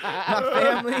crazy. My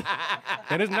family.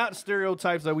 And it's not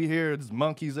stereotypes that we hear. It's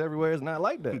monkeys everywhere. It's not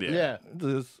like that. Yeah.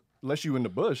 Just, unless you in the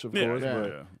bush, of course. Yeah.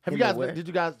 But Have you guys, did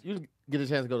you guys, you get a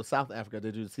chance to go to South Africa?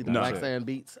 Did you see the black sand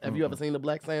beaches? Have you ever seen the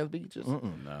black sand beaches? No.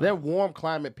 They're warm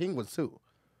climate penguins too.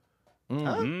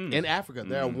 In Africa,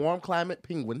 there are warm climate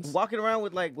penguins. Walking around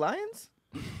with like lions?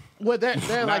 Well, they're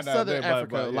like no, Southern they're by-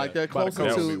 Africa, by- like yeah, they're by the closer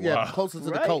coast. to That would be wild. closer to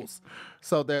the Right. coast.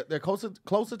 So they're closer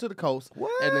to the coast,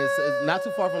 and it's not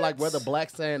too far from like where the black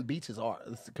sand beaches are.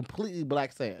 It's completely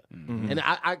black sand, and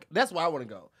I that's where I want to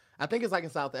go. I think it's like in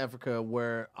South Africa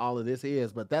where all of this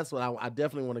is, but that's what I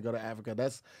definitely want to go to Africa.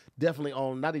 That's definitely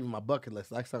on not even my bucket list.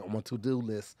 That's like on my to-do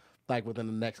list, like within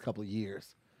the next couple of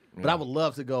years. But I would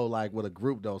love to go like with a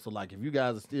group though. So like if you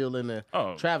guys are still in the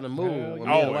traveling mood, when me and the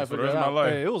always, wife for the figure rest it of my out,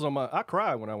 life. hey, it was on my. I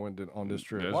cried when I went on this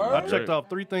trip. That's I great. checked off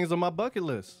 3 things on my bucket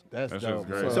list. that's That's dope.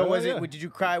 just great. So was yeah. it? Did you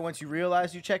cry once you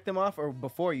realized you checked them off, or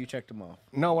before you checked them off?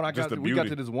 No, when I Just got the we got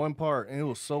beauty. to this one part and it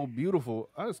was so beautiful.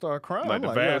 I just started crying. Like I'm the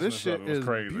like, yo, vastness this shit of it was is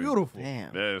crazy. beautiful.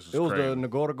 Damn. That's just It was crazy. the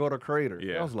Ngora Crater.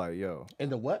 Yeah. I was like, yo, In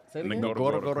the what? Say it again?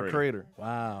 Ngora Crater.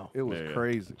 Wow. It was Yeah.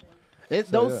 crazy.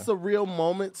 Those surreal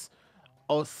moments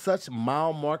are such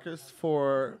mile markers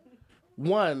for,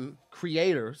 one,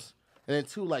 creators, and then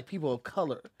 2, like people of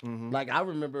color. Like I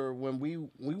remember when we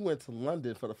went to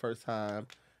London for the first time,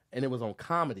 and it was on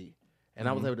comedy, and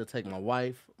I was able to take my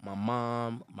wife, my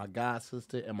mom, my god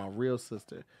sister, and my real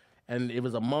sister, and it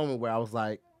was a moment where I was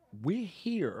like, we're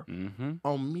here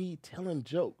on me telling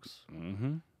jokes.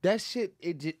 That shit,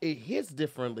 it hits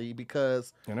differently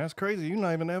because And that's crazy. You're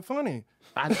not even that funny.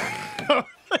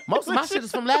 most of my shit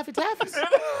is from Laffy Taffies.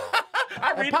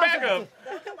 I read the back up.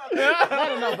 I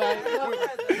don't know,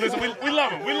 baby. Listen, we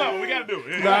love him. We love him. We got to do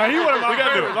it. Nah, he one of my We gotta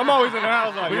do favorites. it. I'm always in the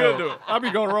house like, We yo, gotta do it. I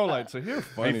be going around like, Tahir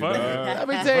funny, funny. dog. Let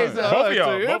me tell you something. Both of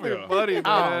y'all, Tahir both of be y'all. funny, man.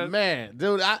 Oh man,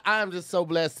 dude, I'm just so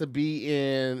blessed to be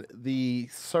in the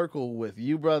circle with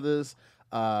you brothers.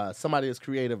 Somebody as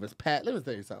creative as Pat. Let me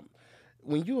tell you something.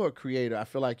 When you are a creator, I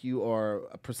feel like you are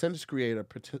a percentage creator,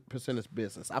 percentage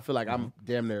business. I feel like I'm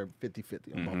damn near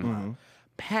 50-50 on both sides.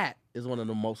 Pat is one of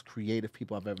the most creative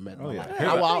people I've ever met in my life.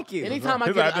 Thank you. Anytime I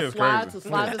His get idea a is slide crazy. to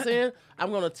slide this in,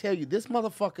 I'm gonna tell you this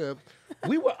motherfucker.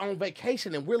 We were on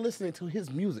vacation and we're listening to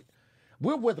his music.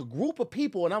 We're with a group of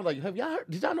people, and I was like, "Have y'all heard?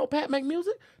 Did y'all know Pat make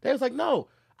music?" They was like, "No."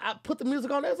 I put the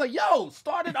music on there. I was like, "Yo,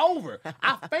 start it over."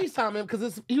 I FaceTime him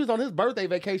because he was on his birthday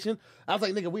vacation. I was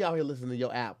like, "Nigga, we out here listening to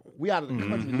your album. We out of the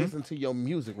country listening to your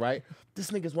music, right?" This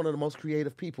nigga's one of the most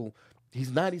creative people. He's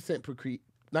 90%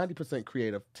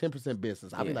 creative, 10%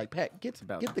 business. I'll be like, Pat, get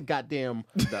the goddamn.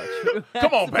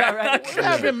 Come on, Pat. We're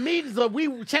having meetings, so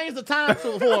we changed the time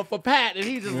for Pat, and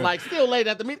he's just like still late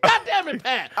at the meeting. God damn it,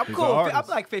 Pat! I'm cool. artist. I'm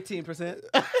like 15%.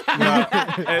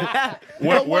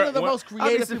 One of the most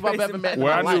creative people I've ever met. in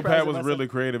Where my I knew life. Pat was myself. really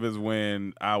creative is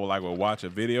when I would watch a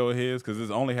video of his, because this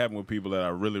only happened with people that I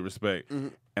really respect.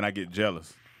 and I get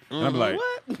jealous. And I'm like,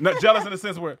 not jealous in the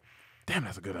sense where, damn,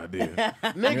 that's a good idea.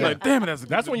 Nigga, Like, damn it,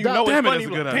 that's when you know it's damn it, funny.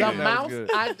 that's a good Damn, idea. the that was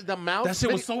mouse, good. the mouse. That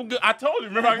shit was so good. I told you.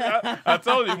 Remember, I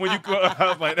told you when you. I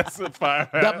was like, that's a fire.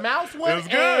 The mouse one It was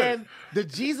good. and the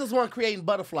Jesus one creating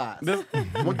butterflies.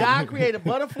 When God created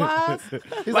butterflies,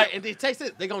 he's like, and they taste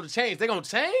it, they're going to change. They're going to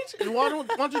change? And why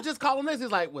don't you just call them this? He's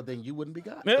like, well, then you wouldn't be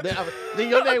God. Yeah. Then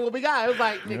your name will be God. It was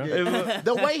like, nigga,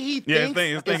 the way he thinks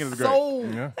his thing is great. so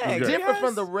Yeah. different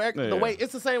from the Yeah. way,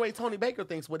 it's the same way Tony Baker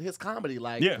thinks with his comedy.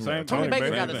 Like, Yeah, same Tony thing. Baker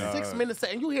Same got a thing. 6 minute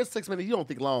set, and you hear 6 minutes, you don't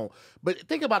think long. But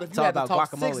think about if you all had to about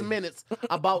talk guacamole. 6 minutes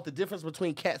about the difference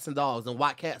between cats and dogs and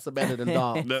why cats are better than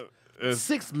dogs.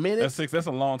 6 minutes That's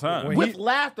a long time. with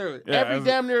laughter Yeah, every as-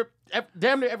 damn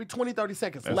near every 20-30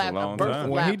 seconds. That's a Laughter, long burst time.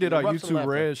 of When he laughter, did our eruption of YouTube laughter.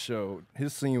 Red show,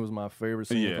 his scene was my favorite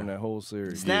scene Yeah. from that whole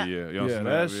series. Snap. Yeah, Yeah, Snap,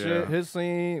 that shit. His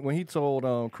scene when he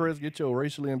told Chris, "Get your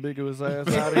racially ambiguous ass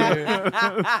out of here."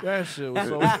 That shit was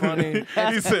so funny.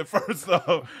 He said, first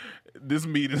off, this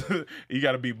meat is you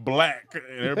got to be black,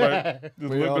 and everybody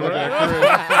just We all looked look around.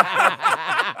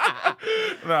 at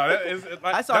No, that is.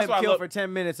 Like, I saw that's him why I kill love- for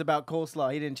 10 minutes about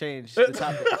coleslaw. He didn't change the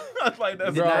topic. like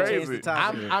that's Did not change crazy. the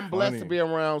topic. I'm blessed to funny. be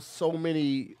around so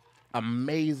many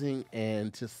amazing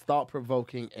and just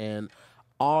thought-provoking and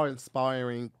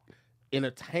awe-inspiring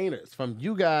entertainers, from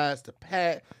you guys to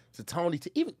Pat to Tony to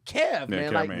even Kev, man.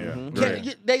 Kev, Like man, Kev,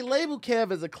 yeah. they label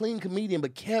Kev as a clean comedian,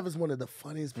 but Kev is one of the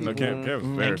funniest people. No, Kev is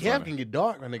very and Kev funny. can get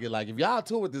dark when they get like, if y'all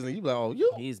tour with this, and you be like, oh,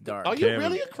 you, He's dark. are you Kev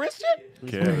really is- a Christian?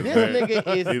 Kev, This very-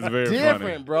 nigga he's is very different,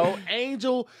 funny. bro.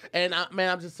 Angel, and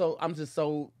I'm just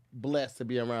so blessed to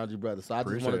be around you, brother. So I just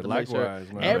Appreciate wanted it. to make sure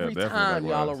Likewise, man. every Yeah, definitely time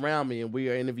y'all likewise. around me and we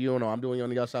are interviewing or I'm doing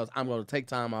on y'all shows, I'm going to take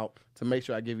time out to make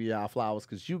sure I give you y'all flowers,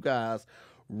 because you guys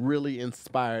really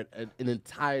inspired an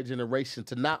entire generation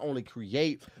to not only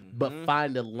create but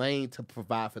find a lane to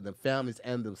provide for their families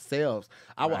and themselves.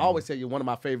 I will always tell you, one of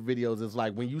my favorite videos is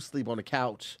like when you sleep on the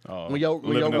couch, when your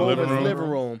living in the room is living room. living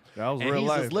room, That was and real he's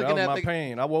life. just looking That was at my the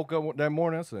pain. I woke up that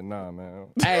morning. I said, "Nah, man."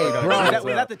 Hey, bro, Was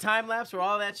that the time lapse where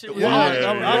all that shit was? Yeah,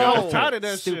 I bro. was tired of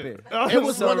that Stupid. shit. It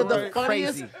was So one of the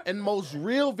funniest crazy. and most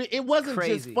real. It wasn't just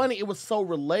Crazy. funny. It was so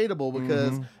relatable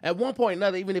because at one point or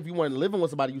another, even if you weren't living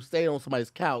with somebody, you stayed on somebody's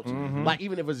couch. Like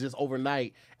even if it was just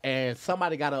overnight, and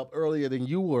somebody got up earlier than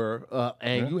you were,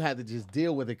 and you had to just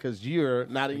deal with it because you're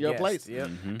not in your Yes, place. yep.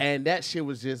 And that shit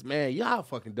was just, man, y'all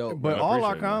fucking dope. But I all our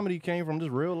appreciate it, man. comedy came from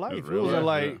just real life. It real wasn't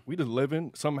life, like yeah. we just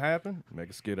living, something happened,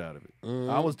 make a skit out of it.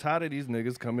 I was tired of these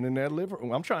niggas coming in that living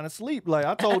room. I'm trying to sleep. Like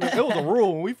I told them, it was a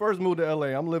rule when we first moved to LA.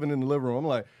 I'm living in the living room. I'm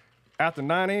like, after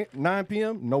 9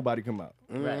 p.m., nobody come out.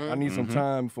 I need some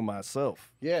time for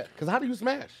myself. Yeah, because how do you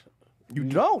smash? You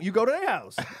don't. You go to their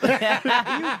house. You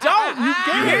don't. You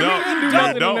can't. You do don't.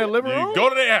 nothing in don't. that living room. You go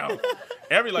to their house.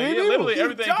 Literally You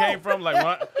everything don't. came from like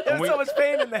when There's we- so much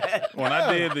pain in that. when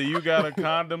I did the "You Got a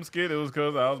Condom" skit, it was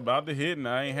because I was about to hit and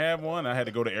I ain't have one. I had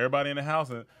to go to everybody in the house,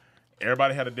 and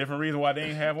everybody had a different reason why they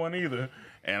ain't have one either.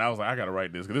 And I was like, I gotta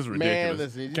write this because this is Man, ridiculous.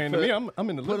 listen, you Came to put, me. I'm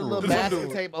in the put a living little room.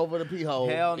 masking tape over the pee hole.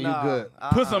 Hell and no. you good.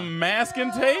 Put some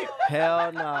masking tape.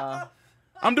 Hell no.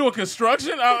 I'm doing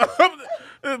construction.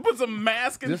 Put some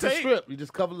masking Just a tape. strip. You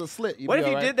just cover the slit. What if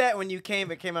you did that when you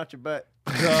came? It came out your butt.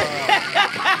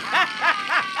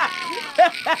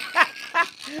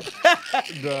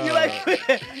 You like,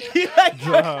 you like,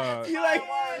 you like.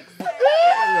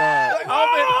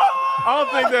 I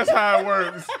don't think that's how it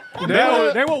works.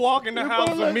 They were walking the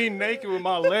house with me naked with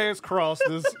my legs crossed.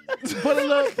 Put a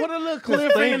little clear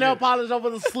fingernail polish over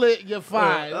the slit. You're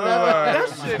fine. That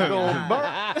shit gonna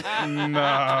burn.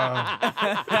 Nah.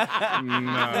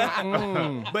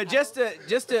 But just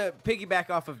to piggyback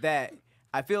off of that,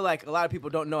 I feel like a lot of people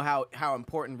don't know how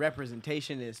important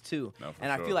representation is too. No, for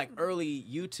and I sure. feel like early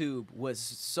YouTube was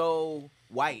so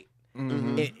white.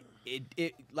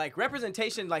 It like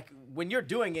representation, like when you're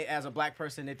doing it as a black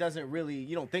person, it doesn't really,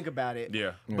 you don't think about it.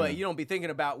 Yeah. But you don't be thinking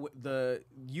about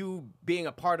you being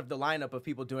a part of the lineup of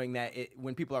people doing that.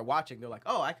 When people are watching, they're like,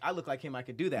 oh, I look like him, I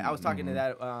could do that. I was talking to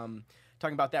that.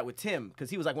 Talking about that with Tim,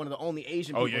 because he was like one of the only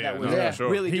Asian people that was no, for sure.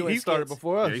 really doing He started skits.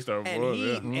 before us. Yeah, he started And before us,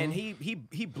 he yeah. and he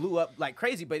blew up like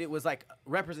crazy, but it was like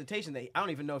representation that I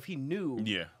don't even know if he knew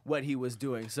Yeah. what he was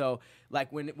doing. So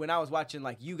like when I was watching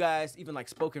like you guys, even like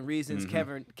Spoken Reasons,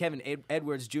 Kevin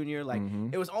Edwards Jr., like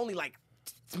it was only like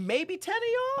maybe 10 of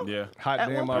y'all. Yeah. Hot At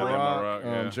Damn one My point- Rock,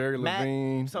 yeah. Jerry Matt,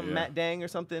 Levine. something Yeah. Matt Dang or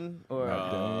something, or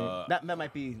that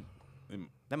might be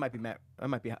Matt. That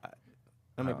might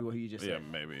be what you just Yeah,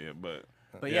 said. maybe. Yeah, but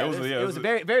Yeah, it was a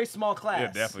very very small class.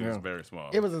 Yeah, definitely. It was very small.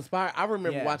 It was inspiring. I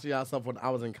remember Yeah. watching y'all stuff when I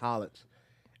was in college,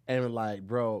 and like,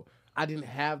 bro, I didn't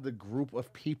have the group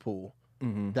of people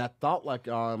that thought like,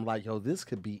 yo, this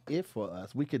could be it for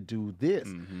us. We could do this.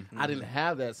 I didn't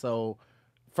have that. So,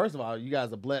 first of all, you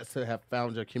guys are blessed to have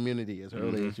found your community as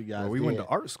early as you guys we did. went to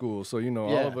art school, so,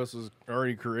 all of us was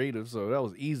already creative, so that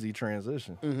was easy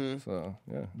transition. So,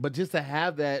 yeah. But just to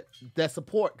have that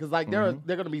support, because like there are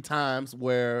going to be times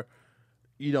where,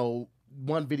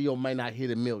 one video might not hit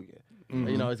 1 million.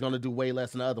 It's going to do way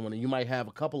less than the other one, and you might have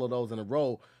a couple of those in a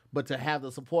row. But to have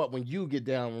the support when you get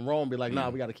down and Rome be like, nah,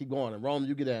 we got to keep going. And Rome,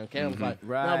 you get down. Cam's like,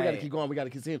 nah, we got to keep going. We got to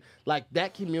keep seeing. Like,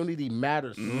 that community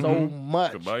matters so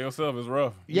much. By yourself is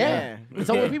rough. Yeah.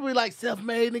 So when people be like,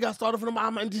 self-made, nigga, I started from the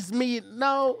mama and just me.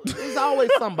 No, it's always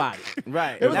somebody.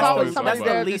 Right. It was always somebody that's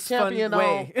there the to least champion fun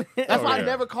way. on. That's why I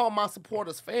never call my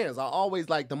supporters fans. I always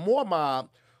like the more mob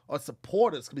are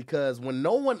supporters, because when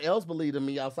no one else believed in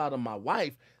me outside of my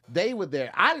wife, they were there.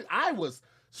 I was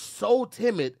so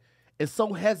timid and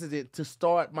so hesitant to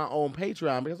start my own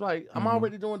Patreon because, like, I'm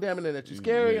already doing Damn Internet You're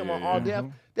Scary. I'm on All Deaf.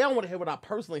 They don't want to hear what I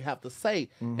personally have to say.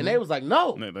 And they was like,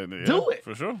 no, do it.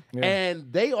 For sure. Yeah.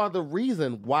 And they are the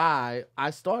reason why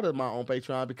I started my own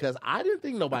Patreon, because I didn't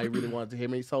think nobody really wanted to hear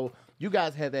me. So you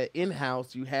guys had that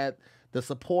in-house. You had the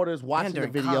supporters watching the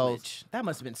videos. College. That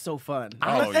must have been so fun.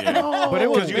 Oh, yeah. But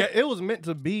it was meant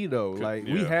to be, though. Like,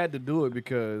 we had to do it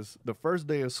because the first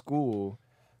day of school,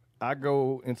 I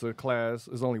go into class.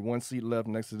 There's only one seat left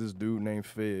next to this dude named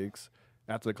Figs.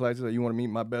 After the class, he said, "You want to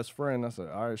meet my best friend?" I said,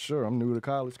 "All right, sure. I'm new to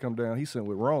college. Come down." He sent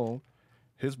with Rome,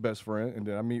 his best friend, and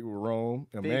then I meet with Rome,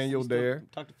 Emmanuel there.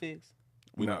 Talk to Figs.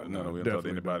 We don't talk to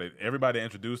anybody. Everybody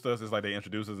introduced us. It's like they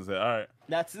introduced us and said, "All right."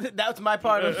 That's my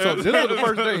part of So this was the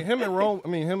first day. Him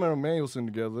and Emmanuel sitting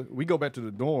together. We go back to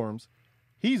the dorms.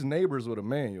 He's neighbors with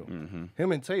Emmanuel.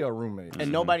 Him and Tay are roommates.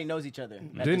 And nobody knows each other.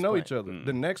 Didn't know each other.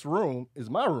 The next room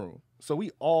is my room. So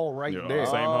we all there.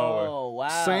 Same hallway. Oh,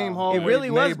 wow. Same hallway. It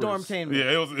really was neighbors. Dormtainment.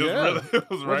 Yeah, it was really, it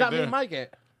was Where'd right y'all there. meet Mike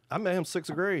at? I met him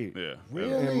 6th grade. Yeah.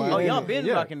 Really? In Miami. Oh, y'all been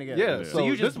rocking together. Yeah. So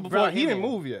you just this before brought he him didn't in.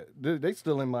 move yet. They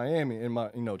still in Miami. And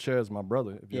Chaz, my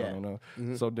brother, if y'all don't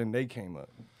know. So then they came up.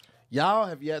 Y'all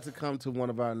have yet to come to one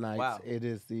of our nights. Wow. It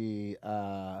is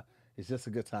it's just a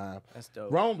good time. That's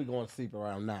dope. Rome be going to sleep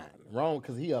around 9. Rome,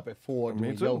 because he up at 4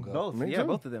 doing too. yoga. Both. Me Yeah, too.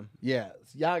 both of them. Yeah,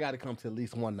 so y'all got to come to at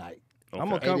least one night. I'm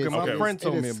going to come because my friend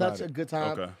told me about such a it. good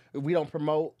time. Okay. We don't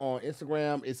promote on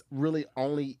Instagram. It's really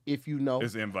only if you know.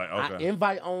 It's invite. I Okay.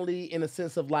 invite only in the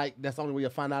sense of, like, that's the only way you'll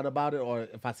find out about it. Or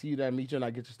if I see you there and meet you and I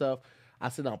get your stuff, I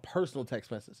send out personal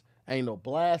text messages. Ain't no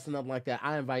blast and nothing like that.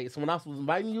 I invite. So when I was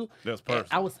inviting you, That's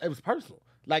personal. it was personal.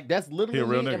 Like, that's literally He a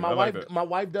real me. nigga. And my I wife, like that. my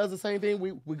wife does the same thing.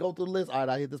 We go through the list. All right,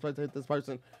 I hit this person, hit this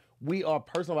person. We are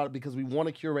personal about it because we want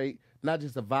to curate not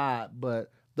just the vibe,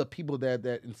 but the people that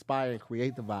inspire and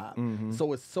create the vibe.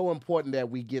 So it's so important that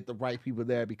we get the right people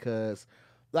there because,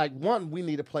 like, one, we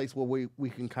need a place where we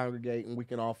can congregate and we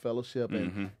can all fellowship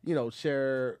and,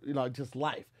 share, just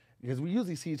life. Because we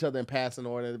usually see each other in passing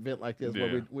or at an event like this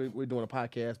where we're doing a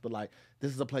podcast, but, like,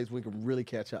 this is a place we can really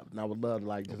catch up. And I would love to,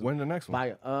 like, just When the next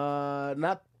one?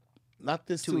 not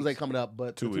this Tuesday coming up,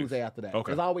 but the 2 weeks. Tuesday after that.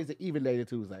 Okay. There's always an even day to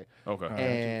Tuesday. Okay.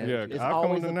 And Yeah, it's I'll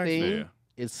come always to a the next thing. day.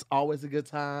 It's always a good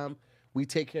time. We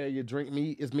take care of your drink.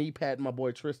 It's me, Pat, and my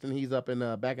boy Tristan. He's up in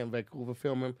back in Vancouver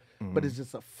filming, but it's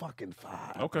just a fucking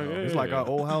vibe. Okay. Yeah. It's like our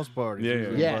old house parties. Yeah,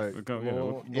 It's yeah. like, Come,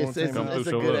 It's Come a through,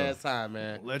 show good love. ass time,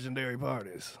 man. legendary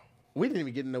parties. We didn't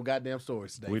even get in no goddamn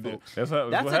stories today, We did. folks. That's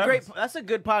what That's happens. That's a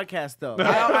good podcast though.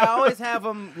 I always have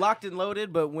them locked and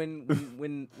loaded, but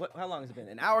how long has it been?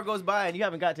 An hour goes by and you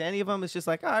haven't got to any of them. It's just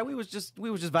like, all right, we was just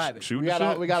vibing. Shoot We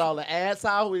got all the ads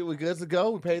out. We were good to go.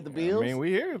 We paid the bills. I mean,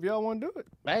 we here if y'all want to do it.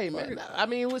 Hey, man. I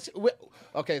mean,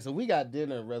 okay, so we got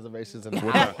dinner reservations in the in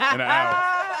an hour.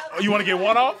 Oh, you want to get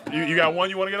one off? You got one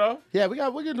you want to get off? Yeah, we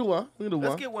can do one. We can do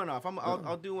Let's one. get one off.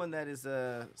 I'll do one that is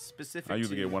specific. I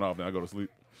usually to- get one off, then I go to sleep.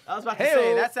 I was about to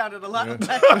say that sounded a lot.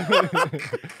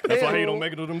 That's why you don't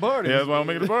make it to them parties. Yeah, that's why I'm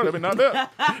making the party. I mean, not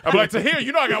that. I'm like, Tahir,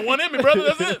 you know I got one in me,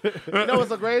 brother. That's it. You know what's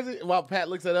so crazy? While Pat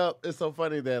looks it up, it's so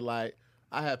funny that, like,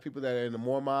 I have people that are in the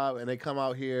Moore Mob and they come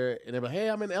out here and they're like, hey,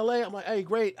 I'm in LA. I'm like, hey,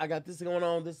 great. I got this going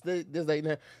on, this date, and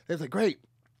that. They're like, great.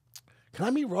 Can I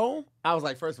meet Rome? I was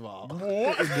like, first of all,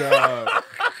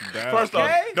 First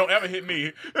off, don't ever hit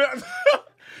me.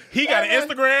 He got an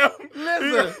Instagram.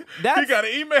 listen, He got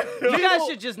an email. You guys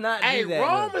should just not hey, do that.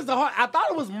 Rome is the hard. I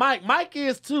thought it was Mike. Mike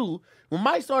is too. When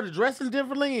Mike started dressing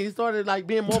differently and he started, like,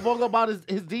 being more vocal about his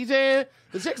DJing,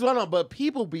 the chicks went on. But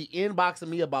people be inboxing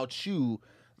me about you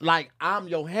like I'm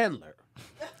your handler.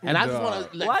 And I just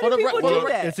want to, Why do people do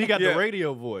that? Because he got the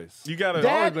radio voice. You got to.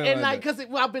 That, been and, like like,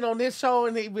 because I've been on this show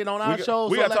and they've been on our show.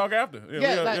 We so, got to like, talk after.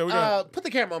 Yeah, we got put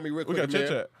the camera on me real we quick. got chit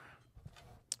chat.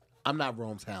 I'm not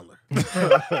Rome's handler.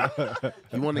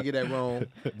 You want to get that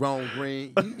Rome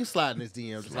Green? You slide in his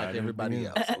DM just like everybody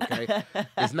else. Okay,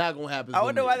 it's not gonna happen. I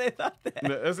wonder why they thought that.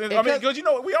 I mean, because you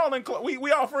know we all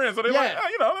we all friends, so they're like,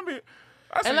 you know,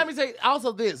 let me say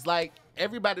also this, like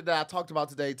everybody that I talked about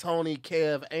today, Tony,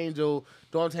 Kev, Angel,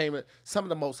 Dormtainment, some of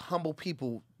the most humble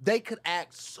people. They could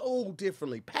act so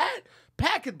differently. Pat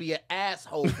could be an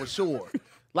asshole for sure.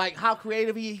 Like how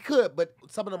creative he could, but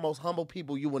some of the most humble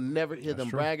people, you will never hear them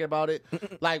bragging about it.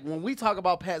 Like when we talk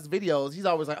about Pat's videos, he's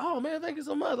always like, "Oh man, thank you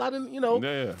so much." I didn't, you know.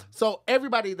 Yeah. So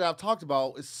everybody that I've talked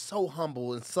about is so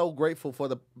humble and so grateful for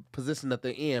the position that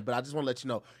they're in. But I just want to let you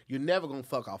know, you're never gonna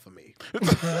fuck off of me.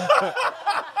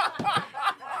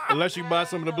 Unless you buy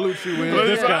some of the Blue Chew in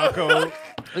discount code.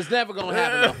 It's never gonna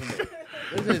happen off of me.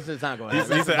 It's not gonna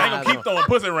happen. He said, "I ain't gonna keep throwing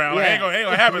pussy around. Yeah. Ain't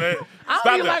gonna happen."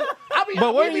 Stop that.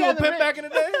 But weren't you a pimp back in the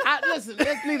day? Listen,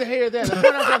 that's neither here nor there. That's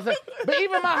what I'm trying to say. But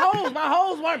even my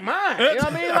hoes weren't mine. You know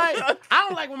what I mean? Like, I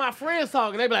don't like when my friends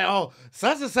talk and they be like, "Oh,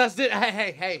 such and such did."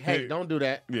 Hey, don't do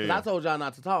that. Yeah, 'Cause yeah. I told y'all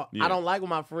not to talk. Yeah. I don't like when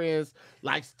my friends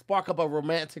like spark up a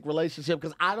romantic relationship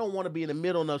because I don't want to be in the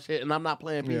middle of no shit and I'm not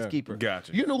playing peacekeeper.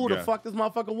 Gotcha. You know who the Gotcha. fuck this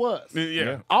motherfucker was.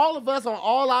 Yeah. All of us on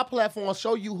all our platforms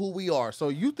show you who we are. So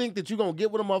you think that you're going to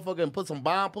get with a motherfucker and put some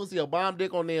bomb pussy or bomb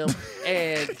dick on them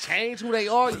and change who they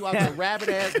are, you have a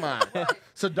rabbit-ass mind.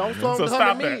 So don't come to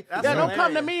me. That's Don't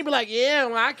come to hilarious. me and be like, yeah,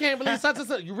 well, I can't believe such and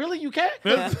such. You can't?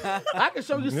 'Cause I can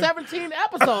show you 17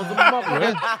 episodes of a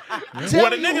motherfucker.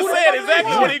 What a nigga said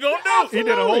exactly what he gonna do. He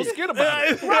did a whole skit about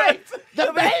it. Right.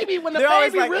 The baby, when the They're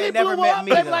always baby like, really they never blew met up,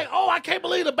 me, they be though. like, oh, I can't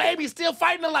believe the baby's still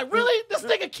fighting. They're like, really? This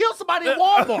nigga killed somebody at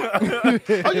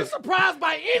Walmart. Are you surprised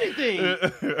by anything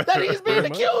that he's being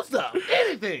accused of?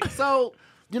 Anything. So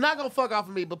you're not going to fuck off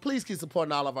of me, but please keep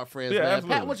supporting all of our friends, Yeah, man.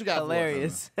 absolutely. Pat, what you got for us?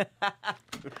 Hilarious.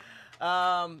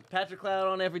 Patrick Cloud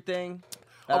on everything.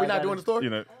 Are we not doing the story?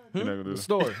 You're not gonna do The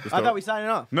story. I thought we signing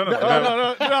off. No. No,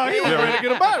 he was ready to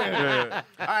get about it.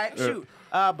 All right, shoot.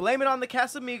 Blame it on the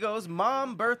Casamigos.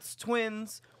 Mom births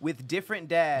twins with different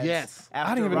dads. Yes.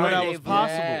 After I didn't even know that was rendezvous.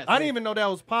 possible. Yes. I didn't even know that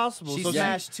was possible. She So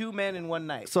smashed 2 men in one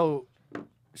night. So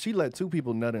she let 2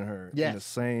 people nut in her in Yes. the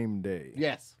same day.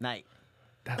 Yes. Night.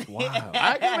 That's wild.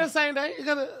 I give it the same day. You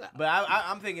gotta, But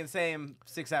I'm thinking same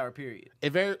 6-hour period.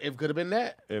 it could have been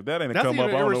that. If that ain't That's come up,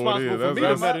 even I don't know what it irresponsible is. for me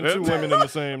to nut in 2 women in the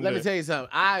same Let day. me tell you something.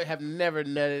 I have never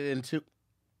nutted in 2.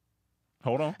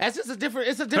 Hold on. That's just a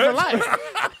different life.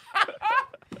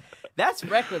 That's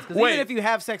reckless. Because Wait. even if you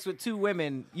have sex with 2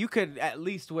 women, you could at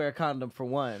least wear a condom for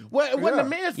one. Well, it wasn't the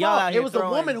man's Y'all out fault. here It was a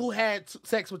throwing- woman who had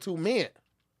sex with 2 men.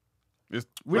 It's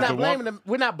We're it's not the blaming one- them.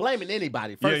 We're not blaming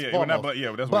anybody. First and we're foremost. not.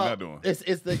 That's what But we're not doing.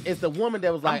 It's the woman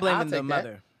that was like, I'm blaming I'll the take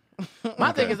mother. that.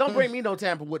 My thing is, don't bring me no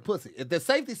tamper with pussy. If the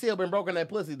safety seal been broken that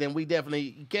pussy, then we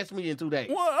definitely catch me in 2 days.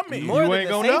 Well, I mean, More You than ain't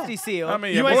the gonna know. safety seal. I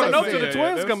mean, You yeah, ain't but gonna know yeah, till the yeah, twins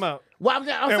that's- come out. Well, I'm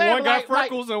And saying, one got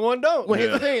freckles and one don't. Well,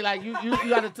 here's Yeah. the thing. Like you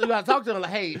gotta talk to them.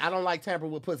 Like, hey, I don't like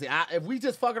tampering with pussy. If we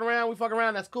just fucking around, we fuck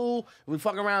around. That's cool. We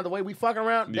fuck around the way we fuck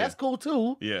around. Yeah. That's cool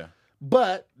too. Yeah.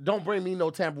 But don't bring me no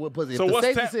tamper with pussy. So if the what's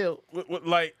safety seal,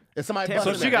 like? if somebody Tamper-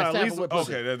 busting So she that, got that's at tamper least- with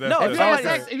pussy. Okay, No, If if you, had Okay.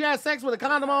 sex, if you had sex with a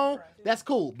condom on, that's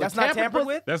cool. But That's not tamper tampered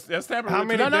with? That's tampering. How with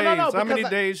many two- No, days? How many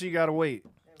because days she gotta wait?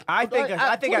 I think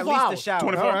I- at 24 least a hours. shower.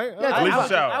 24. All right. At least a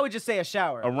shower. I would just say a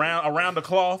shower. around the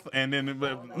cloth and then.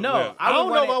 No, I don't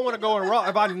would know if want I want to go in raw.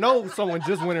 If I know someone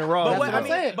just went in raw, But That's what, what I I'm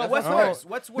mean, saying. but That's what's what I'm worse?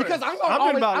 What's worse? Because I'm I'm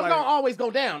gonna about like- always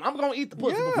go down. I'm gonna eat the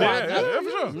pussy before I Yeah, do. yeah, for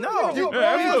sure. No. Yeah, absolutely.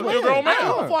 You're You're a grown I eat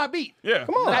man. before I beat. Yeah.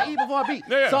 Come on. I eat before I beat.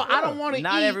 Yeah, So yeah. I don't want to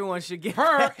Not eat everyone should get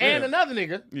her and another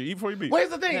nigga. You eat before you beat. Well,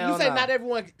 here's the thing. Hell You say no. not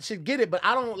everyone should get it, but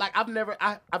I don't like. I've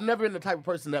never been the type of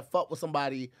person that fucked with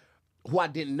somebody who I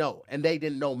didn't know, and they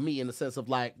didn't know me in the sense of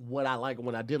like what I like and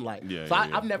what I didn't like. Yeah, so yeah,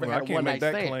 yeah. I've never Well, I had a can't one make night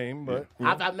that stand. claim, but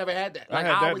I've never had that. I Like,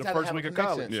 had that always the had to first have a week of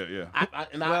connection. college.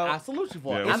 Yeah. I salute you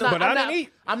for it. Yeah, I'm not, but I'm I not, didn't eat.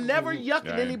 I'm never yucking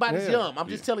Yeah. anybody's Yeah. yum. I'm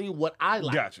just telling you what I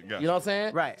like. Gotcha. You know what I'm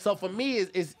saying? Right. So for me,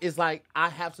 it's like I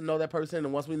have to know that person,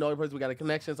 and once we know the person, we got a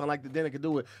connection. So I like the dinner could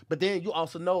do it. But then you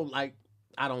also know, like,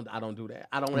 I don't do that.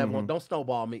 I don't ever don't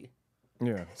snowball me.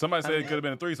 yeah. Somebody said it could have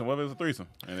been a threesome. What if it was a threesome?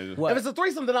 And it just, What? If it's a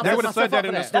threesome, then I'll They set would've myself said up that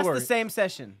in for the that. story. That's the same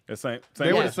session. the same They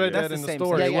Yeah. would have said That's that in the the same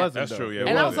story. thing. It Yeah, wasn't. That's though. true. Yeah. And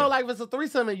it was, also, yeah. like, if it's a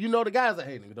threesome and you know the guys, like,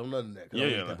 hey, nigga, don't none of that. 'Cause I Yeah,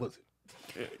 don't yeah, eat that like- pussy.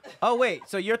 Oh wait,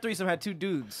 so your threesome had 2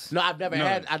 dudes. No, I've never No.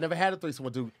 had a threesome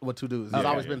with 2 dudes. It's Yeah,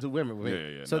 always yeah. been 2 women with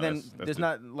me. Yeah. So no, then that's there's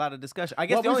different. not a lot of discussion. I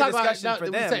guess Well, the we only talk about- discussion no, for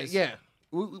we them say- is yeah.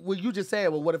 What you just said,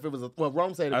 well, what if it was well,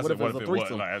 Rome said, I what said, if it was a was?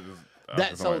 threesome? Like, I just- I That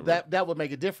just so don't that would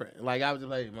make it different. Like I was just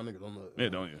like, my nigga don't know. Yeah,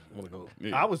 don't you? Want to go?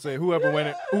 Yeah. I would say whoever went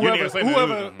it, nigga say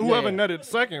that. whoever Yeah. nutted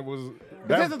second was.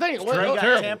 But here's the thing. Straight got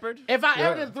Terrible. tampered. If I ever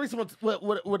Yeah. did a threesome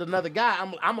with another guy,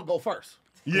 I'm gonna go first.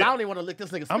 'Cause I don't even want to lick this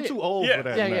nigga's spit. I'm too old Yeah. for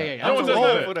that. Yeah, man. yeah, yeah. I'm I too don't old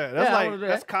wanna do for that. Yeah, I That's wanna do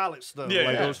that's that. college stuff. Yeah,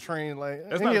 like yeah. those trains. Like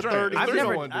That's in not your a train. 30s, It's you three-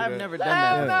 don't want to do I've that. never done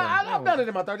Nah, that. I've done it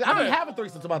in my 30s. I've been having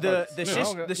threesomes in my 30s. The No, shish,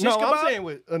 okay. the shish No, kebab. I'm saying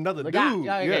with another dude.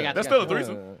 Yeah, That's still a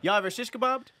threesome. Y'all ever shish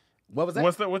kebabbed? What was that?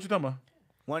 What you talking about?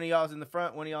 One of y'all's in the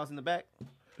front, one of y'all's in the back.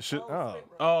 Shit. Oh.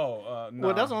 No.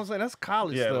 Well, that's what I'm saying. That's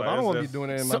college Yeah, stuff. like, I don't want to be that's- doing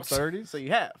that in my 30s. So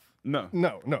you have. No.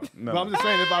 No. No. But I'm just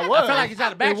saying, if I was, I feel like he's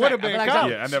trying to it would have backtrack. been I feel like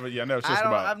college. Yeah, I never shish I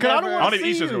don't- kebab. I've 'Cause I don't never- I wanna don't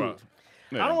eat see shish you. kebab.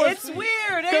 Yeah. I don't wanna It's see- weird,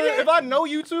 'Cause ain't it? if I know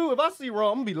you two, if I see Raw,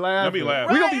 I'm gonna be laughing. You'll be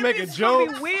laughing. We gonna be Right, making it's gonna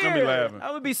jokes. be weird. I'll be laughing.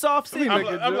 I would be soft We sitting. I'm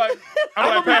making like, jokes. I'm I'm like,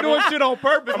 gonna be Pat, doing shit on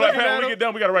purpose. I'm like, looking Pat, at when we him. get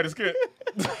done, we gotta write a skit.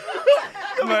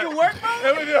 I'm like, can work,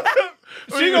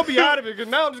 She gonna be out of it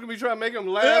because now I'm just gonna be trying to make him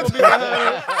laugh. I'm behind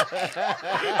her.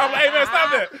 I'm like, hey man,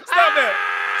 stop that. Stop that.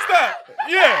 Stop.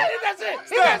 Yeah. That's it.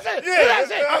 Stop. That's it. Yeah.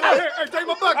 That's it. I'm here. Hey, take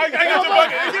my bucket. I got your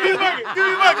bucket. Give me his bucket. Give me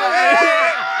his bucket.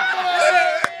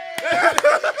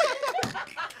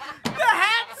 The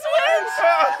hat switch.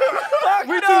 Fuck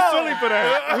We no. too silly for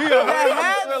that. We The are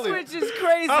hat silly. switch is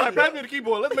crazy. All right, pass me the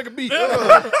keyboard. Let's make a beat. You're doing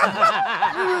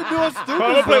stupid I'm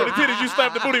gonna play with stuff. the titties. You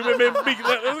slap the booty with me. Let's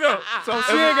go. So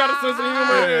she ain't got a sense of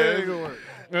humor. Yeah, it gonna work.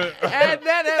 And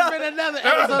that has been another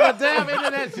episode of Damn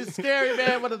Internet. She's scary,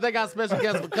 man. What if they got special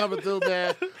guests for coming through,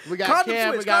 man? We got Condom Cam,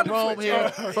 we switch, got condom Rome switch. here.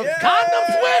 From Condom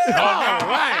Switch. All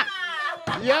right.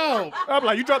 Yo, I'm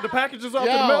like, you dropped the packages off to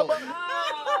the yo. mailbox?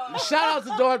 Shout out to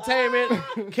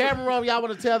Dormtainment. Cameron Rome, y'all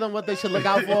want to tell them what they should look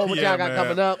out for, what Yeah, y'all got man.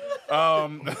 coming up?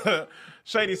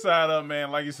 Shady side up,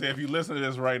 man. Like you said, if you listen to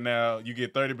this right now, you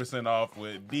get 30% off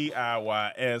with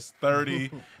DIYS 30.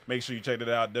 Make sure you check it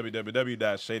out,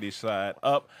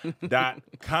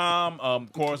 www.shadysideup.com.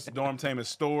 Of course, Dormtainment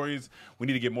stories. We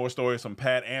need to get more stories from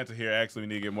Pat and Tahir. Actually, we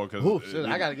need to get more because Ooh, shit,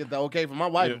 I got to get the okay from my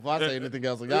wife before I say anything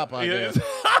else on y'all podcast.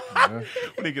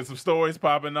 We need to get some stories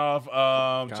popping off.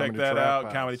 Check that Trap out.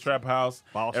 House. Comedy Trap House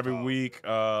Boss every Talk. week.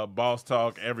 Boss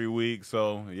Talk every week.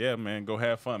 So yeah, man, go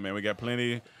have fun, man. We got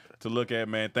plenty to look at,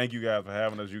 man. Thank you guys for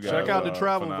having us. You guys Check out the are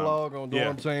travel phenomenal. vlog on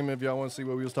Yeah. Dormtainment if y'all want to see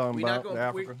what we was talking We about. not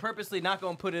gonna, we purposely not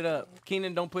gonna put it up.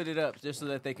 Keenan, don't put it up just so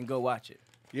that they can go watch it.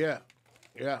 Yeah.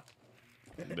 There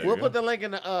We'll you put go. the link in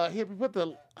the here. Put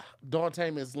the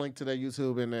Dormtainment's link to their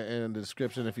YouTube in the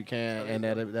description if you can, and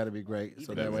that'd be great.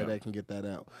 So that way they can get that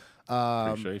out.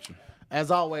 Appreciate you. As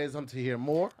always, I'm Tahir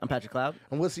Moore, I'm Patrick Cloud.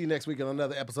 and we'll see you next week on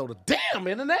another episode of Damn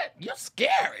Internet. You're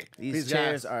scary. These Peace,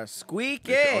 chairs guys. are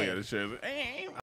squeaky. Oh yeah, this shit.